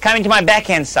ball is coming to my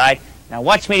backhand side. Now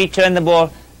watch me return the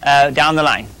ball down the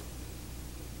line.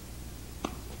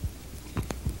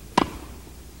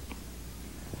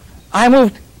 I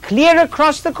moved clear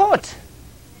across the court.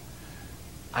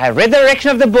 I read the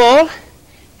direction of the ball.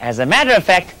 As a matter of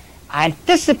fact, I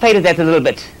anticipated that a little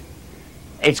bit.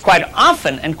 It's quite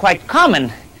often and quite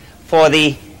common for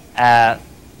the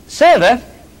server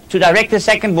to direct the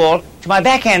second ball to my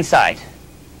backhand side.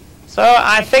 So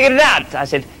I figured it out. I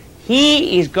said,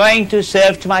 he is going to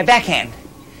serve to my backhand.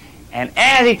 And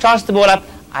as he tossed the ball up,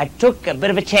 I took a bit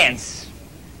of a chance.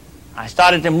 I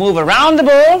started to move around the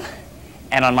ball,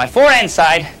 And on my forehand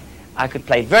side, I could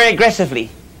play very aggressively,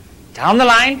 down the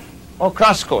line or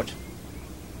cross court.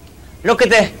 Look at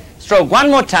the stroke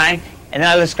one more time, and then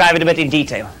I'll describe it a bit in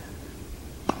detail.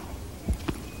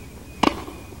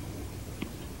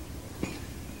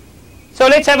 So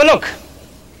let's have a look.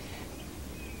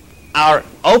 Our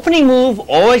opening move,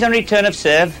 always on return of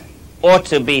serve, ought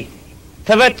to be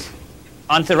pivot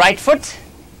onto the right foot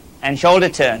and shoulder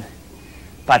turn.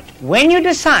 But when you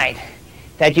decide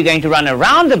that you're going to run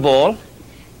around the ball,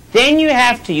 then you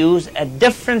have to use a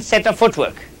different set of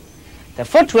footwork. The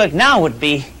footwork now would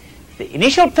be, the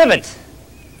initial pivot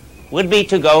would be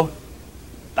to go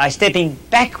by stepping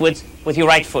backwards with your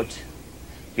right foot.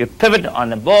 You pivot on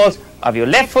the balls of your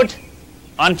left foot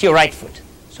onto your right foot.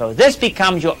 So this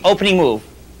becomes your opening move,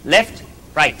 left,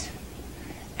 right.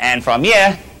 And from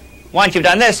here, once you've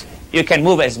done this, you can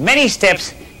move as many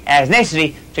steps as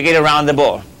necessary to get around the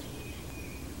ball.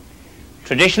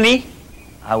 Traditionally,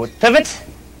 I would pivot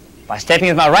by stepping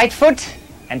with my right foot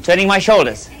and turning my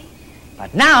shoulders.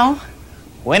 But now,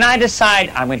 when I decide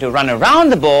I'm going to run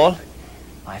around the ball,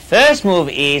 my first move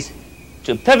is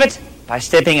to pivot by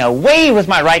stepping away with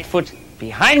my right foot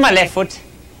behind my left foot,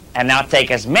 and now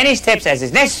take as many steps as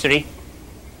is necessary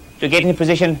to get in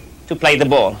position to play the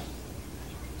ball.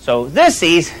 So this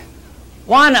is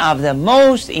one of the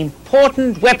most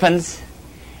important weapons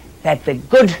that the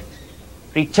good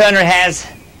returner has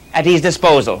at his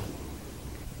disposal.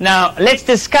 Now let's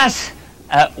discuss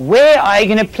where are you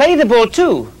going to play the ball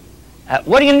to?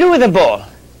 What are you going to do with the ball?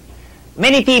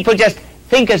 Many people just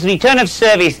think as return of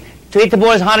service to hit the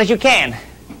ball as hard as you can.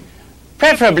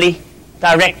 Preferably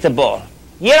direct the ball.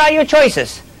 Here are your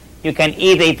choices. You can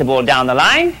either hit the ball down the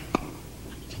line,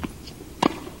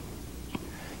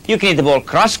 you can hit the ball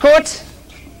cross court,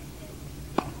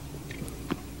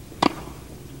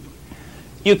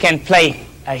 you can play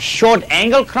a short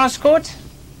angle cross court,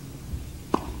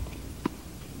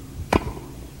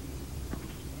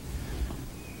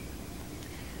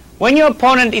 when your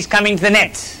opponent is coming to the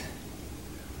net,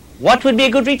 what would be a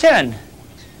good return?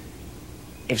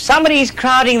 If somebody is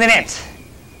crowding the net,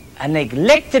 a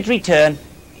neglected return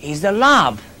is the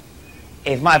lob.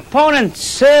 If my opponent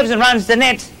serves and runs the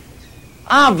net,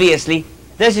 obviously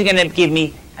this is going to give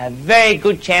me a very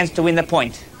good chance to win the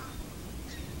point.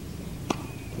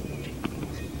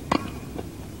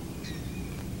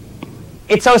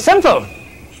 It's so simple.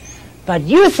 But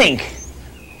you think,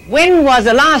 when was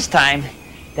the last time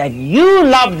that you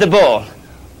lobbed the ball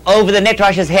over the net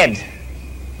rusher's head?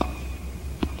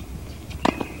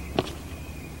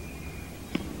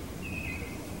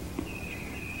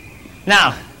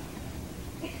 Now,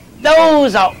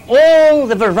 those are all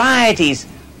the varieties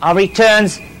of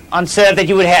returns on serve that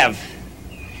you would have.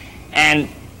 And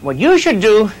what you should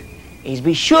do is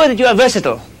be sure that you are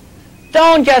versatile.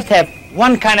 Don't just have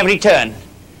one kind of return.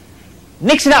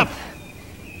 Mix it up.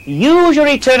 Use your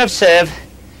return of serve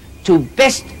to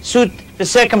best suit the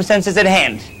circumstances at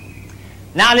hand.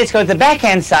 Now let's go to the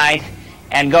backhand side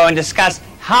and go and discuss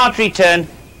how to return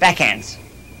backhands.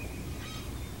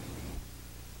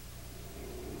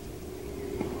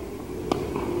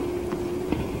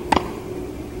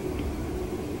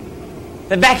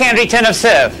 The backhand return of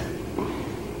serve.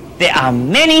 There are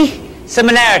many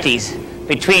similarities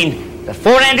between the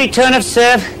forehand return of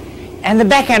serve and the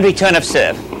backhand return of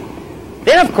serve.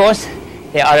 Then, of course,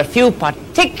 there are a few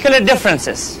particular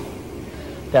differences.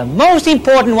 The most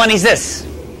important one is this,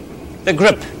 the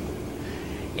grip.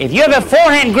 If you have a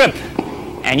forehand grip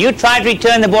and you try to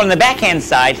return the ball on the backhand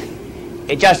side,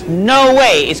 it just no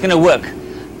way is going to work.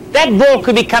 That ball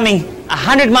could be coming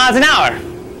 100 miles an hour.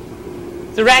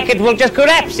 The racket will just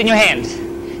collapse in your hand.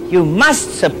 You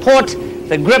must support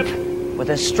the grip with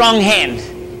a strong hand.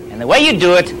 And the way you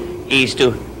do it is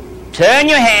to turn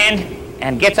your hand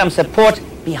and get some support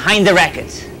behind the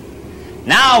racket.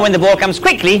 Now when the ball comes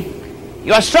quickly,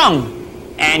 you are strong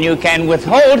and you can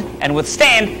withhold and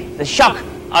withstand the shock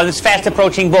of this fast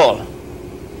approaching ball.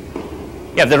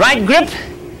 You have the right grip.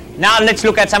 Now let's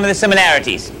look at some of the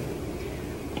similarities.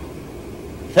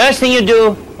 First thing you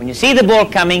do when you see the ball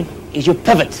coming is you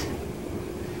pivot.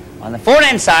 On the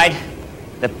forehand side,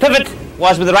 the pivot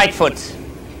was with the right foot.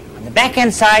 On the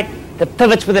backhand side, the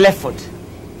pivot's with the left foot.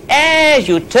 As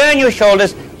you turn your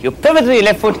shoulders, you pivot with your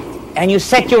left foot and you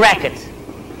set your racket.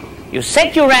 You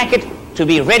set your racket to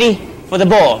be ready for the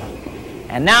ball.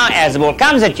 And now as the ball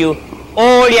comes at you,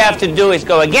 all you have to do is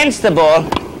go against the ball,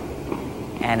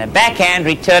 and a backhand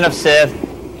return of serve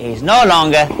is no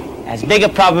longer as big a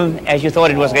problem as you thought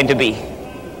it was going to be.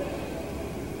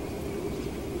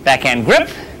 Backhand grip,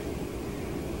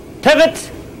 pivot,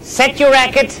 set your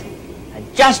racket,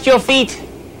 adjust your feet,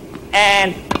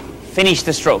 and finish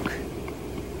the stroke.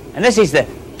 And this is the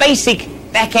basic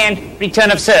backhand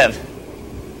return of serve.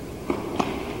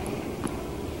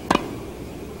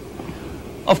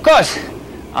 Of course,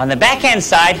 on the backhand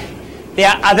side, there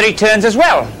are other returns as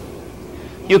well.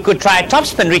 You could try a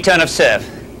topspin return of serve.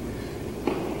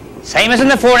 Same as on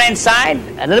the forehand side,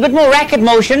 a little bit more racket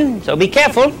motion, so be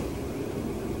careful.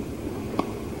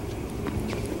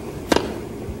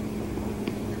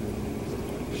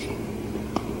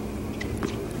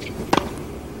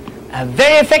 A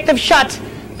very effective shot,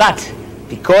 but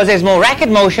because there's more racket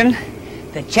motion,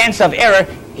 the chance of error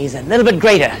is a little bit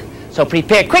greater. So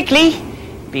prepare quickly,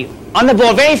 be on the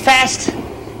ball very fast,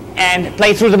 and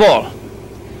play through the ball.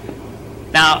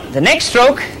 Now, the next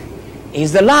stroke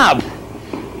is the lob.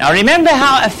 Now, remember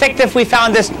how effective we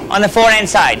found this on the forehand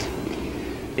side.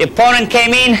 The opponent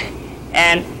came in,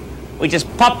 and we just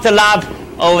popped the lob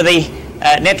over the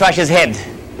net rusher's head.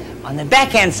 On the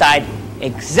backhand side,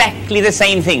 exactly the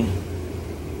same thing.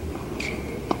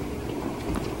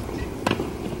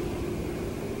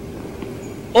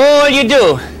 All you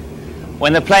do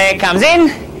when the player comes in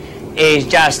is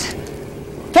just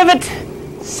pivot,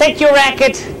 set your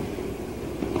racket,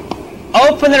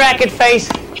 open the racket face,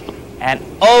 and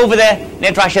over the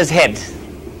net rusher's head.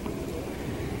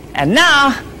 And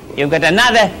now you've got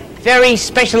another very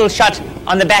special shot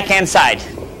on the backhand side.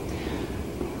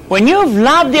 When you've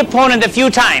lobbed the opponent a few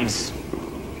times,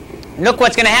 look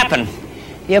what's going to happen.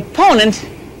 The opponent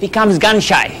becomes gun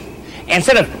shy.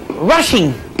 Instead of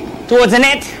rushing towards the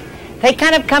net, they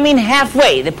kind of come in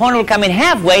halfway. The opponent will come in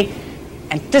halfway,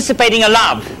 anticipating a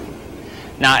lob.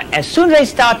 Now, as soon as they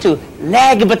start to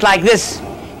lag a bit like this,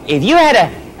 if you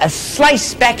had a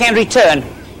slice backhand return,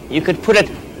 you could put it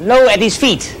low at his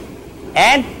feet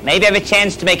and maybe have a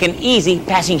chance to make an easy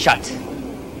passing shot.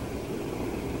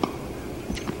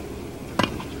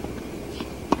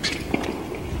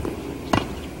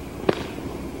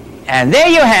 And there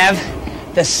you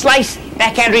have the slice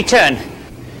backhand return.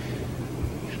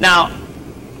 Now,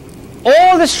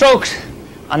 all the strokes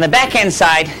on the backhand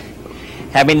side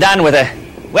have been done with a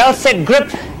well-set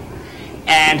grip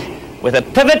and with a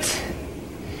pivot,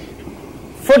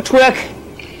 footwork,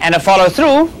 and a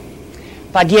follow-through.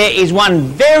 But here is one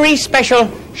very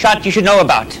special shot you should know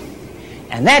about,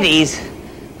 and that is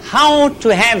how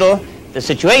to handle the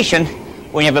situation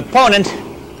when you have an opponent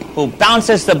who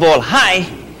bounces the ball high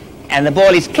and the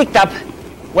ball is kicked up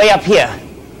way up here.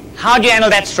 How do you handle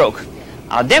that stroke?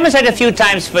 I'll demonstrate a few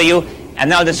times for you,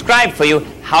 and then I'll describe for you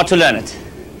how to learn it.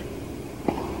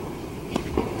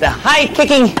 The high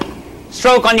kicking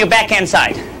stroke on your backhand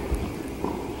side.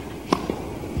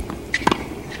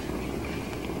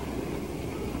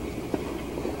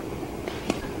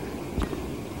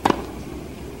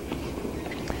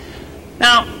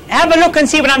 Now, have a look and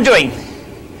see what I'm doing.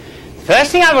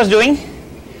 First thing I was doing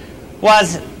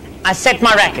was I set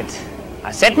my racket.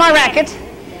 I set my racket,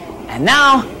 and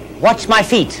now watch my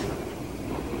feet.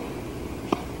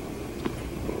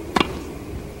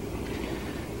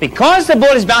 Because the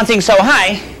ball is bouncing so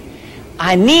high,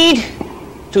 I need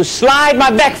to slide my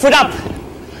back foot up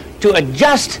to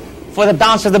adjust for the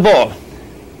bounce of the ball.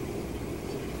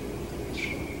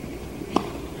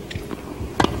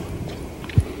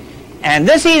 And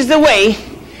this is the way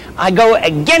I go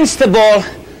against the ball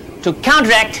to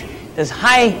counteract this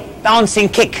high bouncing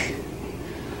kick.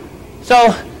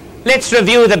 So let's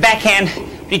review the backhand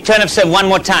return of serve one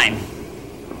more time.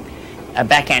 A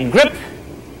backhand grip,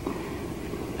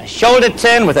 a shoulder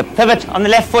turn with a pivot on the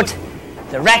left foot,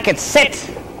 the racket set,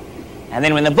 and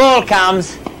then when the ball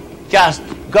comes, just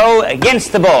go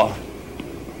against the ball.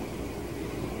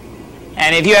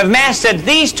 And if you have mastered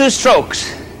these two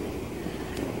strokes,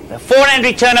 the forehand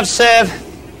return of serve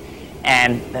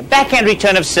and the backhand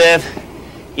return of serve,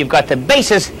 you've got the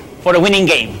basis for a winning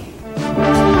game.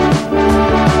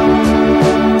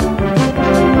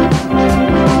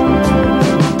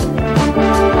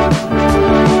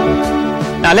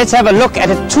 Now let's have a look at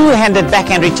a two-handed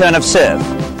backhand return of serve.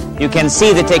 You can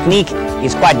see the technique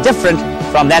is quite different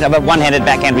from that of a one-handed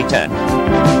backhand return.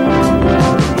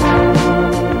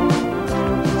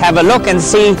 Have a look and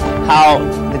see how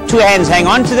the two hands hang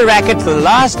on to the racket for the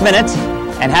last minute,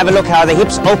 and have a look how the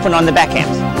hips open on the backhand.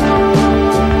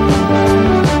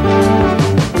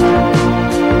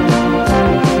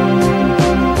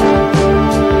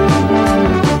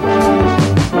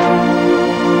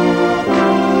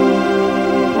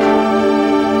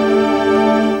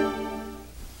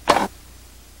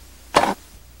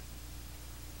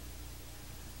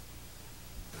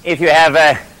 If you have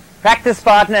a practice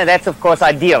partner, that's of course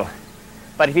ideal.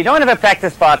 But if you don't have a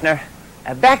practice partner,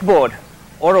 a backboard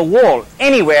or a wall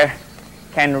anywhere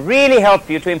can really help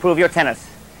you to improve your tennis.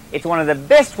 It's one of the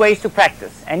best ways to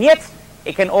practice, and yet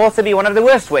it can also be one of the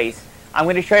worst ways. I'm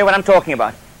going to show you what I'm talking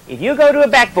about. If you go to a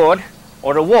backboard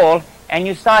or a wall and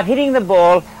you start hitting the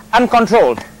ball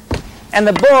uncontrolled, and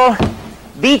the ball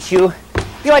beats you,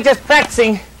 you are just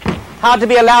practicing how to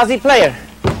be a lousy player.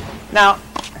 Now,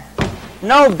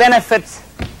 no benefits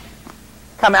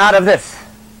come out of this.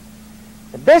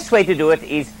 The best way to do it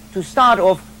is to start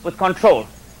off with control.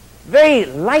 Very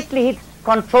lightly hit,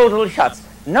 controlled little shots.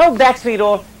 No backswing at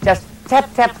all, just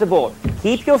tap the ball.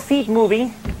 Keep your feet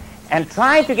moving and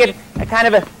try to get a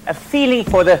kind of a feeling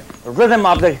for the rhythm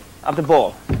of the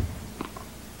ball.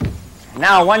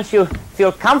 Now, once you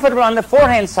feel comfortable on the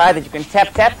forehand side that you can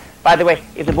tap, by the way,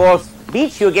 if the ball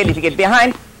beats you again, if you get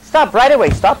behind, stop right away,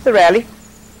 stop the rally,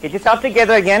 get yourself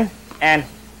together again, and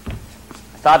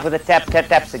start with the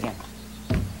taps again.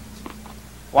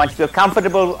 Once you feel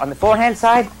comfortable on the forehand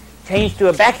side, change to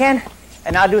a backhand,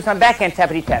 and now do some backhand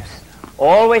tappity taps.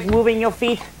 Always moving your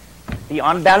feet, be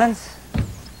on balance.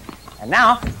 And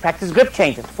now, practice grip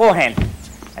changes, forehand,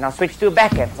 and I'll switch to a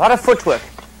backhand. A lot of footwork.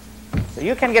 So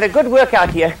you can get a good workout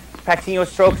here, practicing your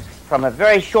strokes from a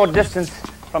very short distance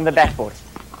from the backboard.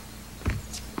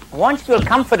 Once you feel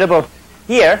comfortable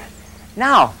here,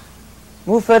 now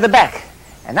move further back.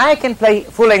 And now you can play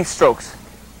full-length strokes.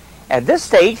 At this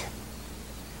stage,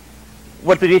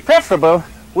 what would be preferable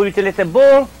would be to let the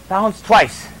ball bounce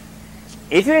twice.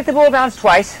 If you let the ball bounce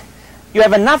twice, you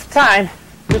have enough time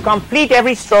to complete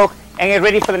every stroke and get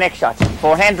ready for the next shot.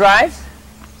 Forehand drives.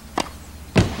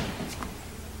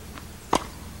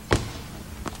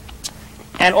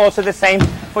 And also the same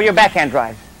for your backhand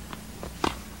drive.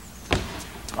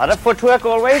 A lot of footwork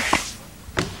always.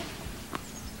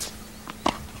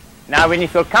 Now when you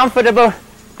feel comfortable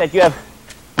that you have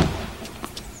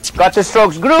got the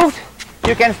strokes grooved,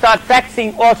 you can start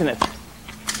practicing alternates.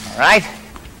 All right?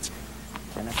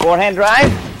 And a forehand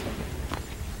drive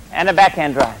and a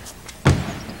backhand drive.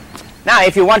 Now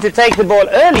if you want to take the ball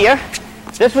earlier,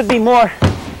 this would be more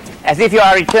as if you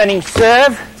are returning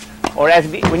serve or as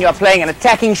when you are playing an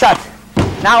attacking shot.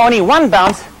 Now only one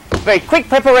bounce, very quick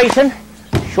preparation,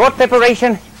 short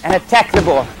preparation, and attack the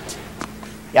ball.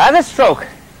 The other stroke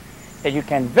that you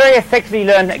can very effectively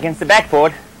learn against the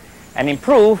backboard and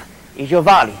improve is your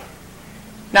volley.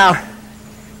 Now,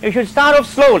 you should start off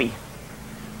slowly.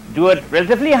 Do it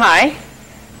relatively high,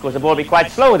 because the ball will be quite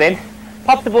slow then.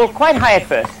 Pop the ball quite high at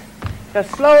first.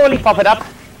 Just slowly pop it up.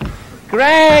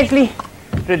 Gradually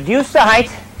reduce the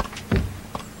height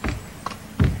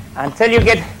until you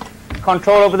get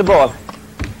control over the ball.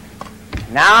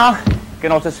 Now, you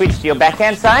can also switch to your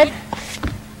backhand side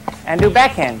and do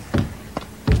backhands.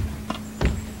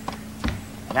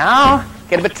 Now,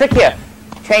 get a bit trickier.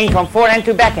 Change from forehand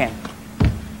to backhand.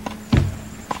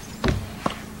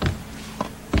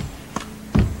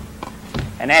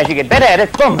 And as you get better at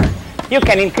it, boom, you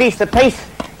can increase the pace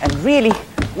and really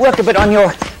work a bit on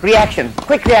your reaction.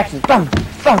 Quick reactions, boom,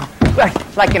 boom,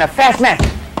 right, like in a fast match.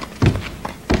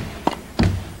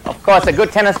 Of course, a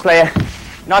good tennis player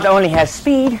not only has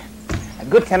speed, a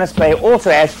good tennis player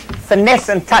also has finesse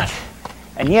and touch.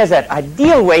 And here's that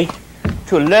ideal way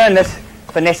to learn this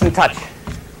finesse and touch.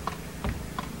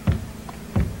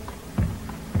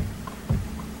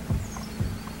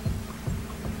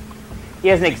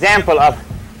 Here's an example of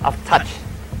touch.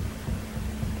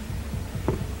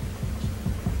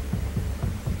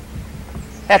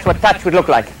 That's what touch would look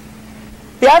like.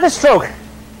 The other stroke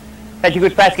that you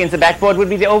could practice against the backboard would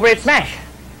be the overhead smash.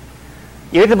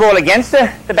 You hit the ball against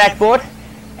the backboard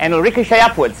and it'll ricochet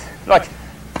upwards. Look,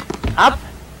 up,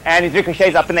 and it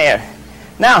ricochets up in the air.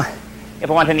 Now, if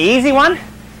I want an easy one,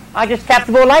 I just tap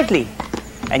the ball lightly.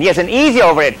 And here's an easy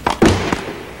overhead.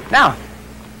 Now,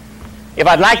 if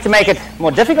I'd like to make it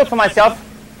more difficult for myself,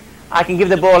 I can give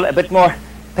the ball a bit more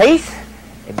pace.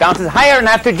 It bounces higher and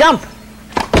I have to jump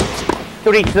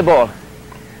to reach the ball.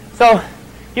 So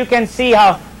you can see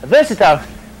how versatile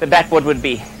the backboard would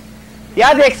be. The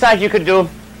other exercise you could do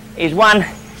is one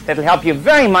that will help you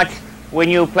very much when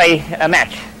you play a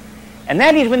match. And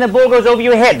that is when the ball goes over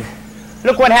your head.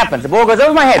 Look what happens. The ball goes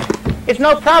over my head. It's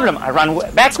no problem. I run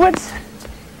backwards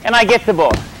and I get the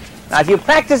ball. Now if you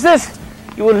practice this,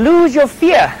 you will lose your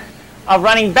fear of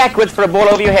running backwards for a ball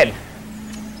over your head.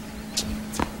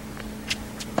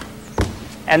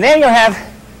 And there you have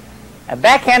a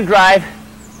backhand drive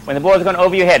when the ball is going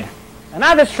over your head.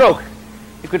 Another stroke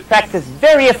you could practice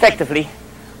very effectively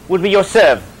would be your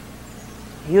serve.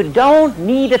 You don't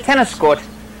need a tennis court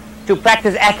to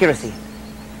practice accuracy.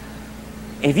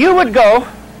 If you would go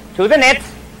to the net,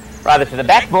 rather to the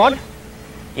backboard,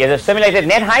 here's a simulated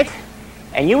net height,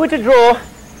 and you were to draw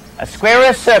a square or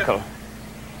a circle,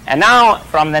 And now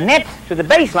from the net to the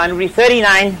baseline will be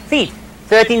 39 feet,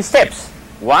 13 steps.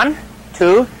 1,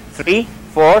 2, 3,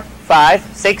 4,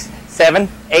 5, 6, 7,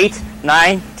 8,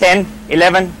 9, 10,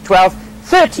 11, 12,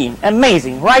 13.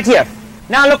 Amazing, right here.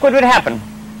 Now look what would happen.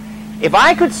 If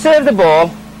I could serve the ball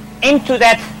into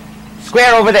that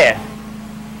square over there,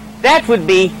 that would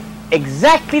be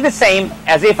exactly the same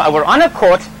as if I were on a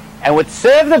court and would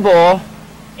serve the ball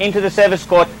into the service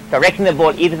court, directing the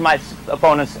ball either to my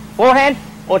opponent's forehand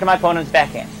or to my opponent's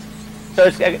backhand. So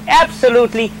it's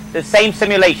absolutely the same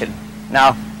simulation.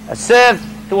 Now, a serve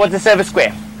towards the service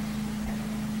square.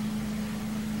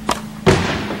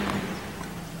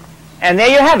 And there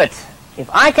you have it. If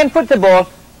I can put the ball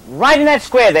right in that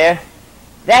square there,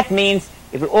 that means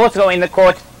it will also go in the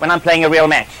court when I'm playing a real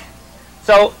match.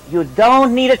 So you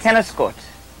don't need a tennis court.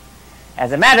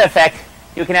 As a matter of fact,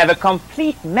 you can have a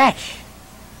complete match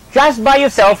just by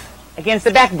yourself against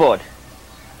the backboard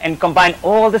and combine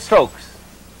all the strokes.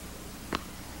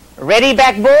 Ready,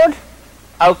 backboard?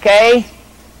 Okay.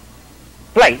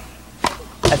 Play.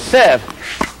 A serve.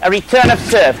 A return of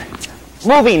serve.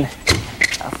 Moving.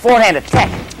 A forehand attack.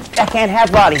 Backhand half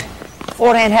volley.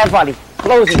 Forehand half volley.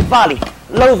 Closing volley.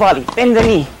 Low volley. Bend the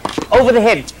knee. Over the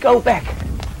head. Go back.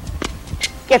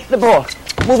 Get the ball.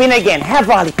 Moving again. Half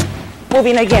volley.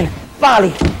 Moving again.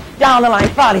 Volley. Down the line.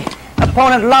 Volley.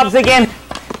 Opponent lobs again.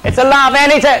 It's a lob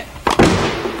and it's a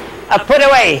put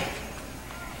away.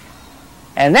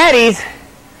 And that is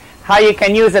how you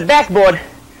can use a backboard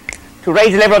to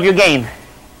raise the level of your game.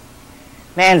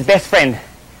 Man's best friend,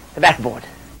 the backboard.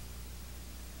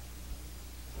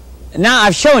 Now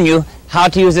I've shown you how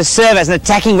to use the serve as an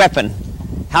attacking weapon,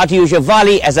 how to use your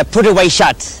volley as a put-away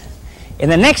shot. In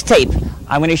the next tape,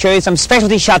 I'm going to show you some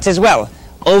specialty shots as well.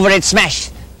 Overhead smash,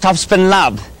 topspin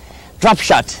lob, drop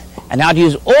shot, and how to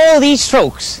use all these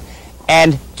strokes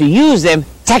and to use them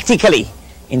tactically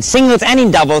in singles and in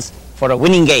doubles for a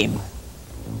winning game.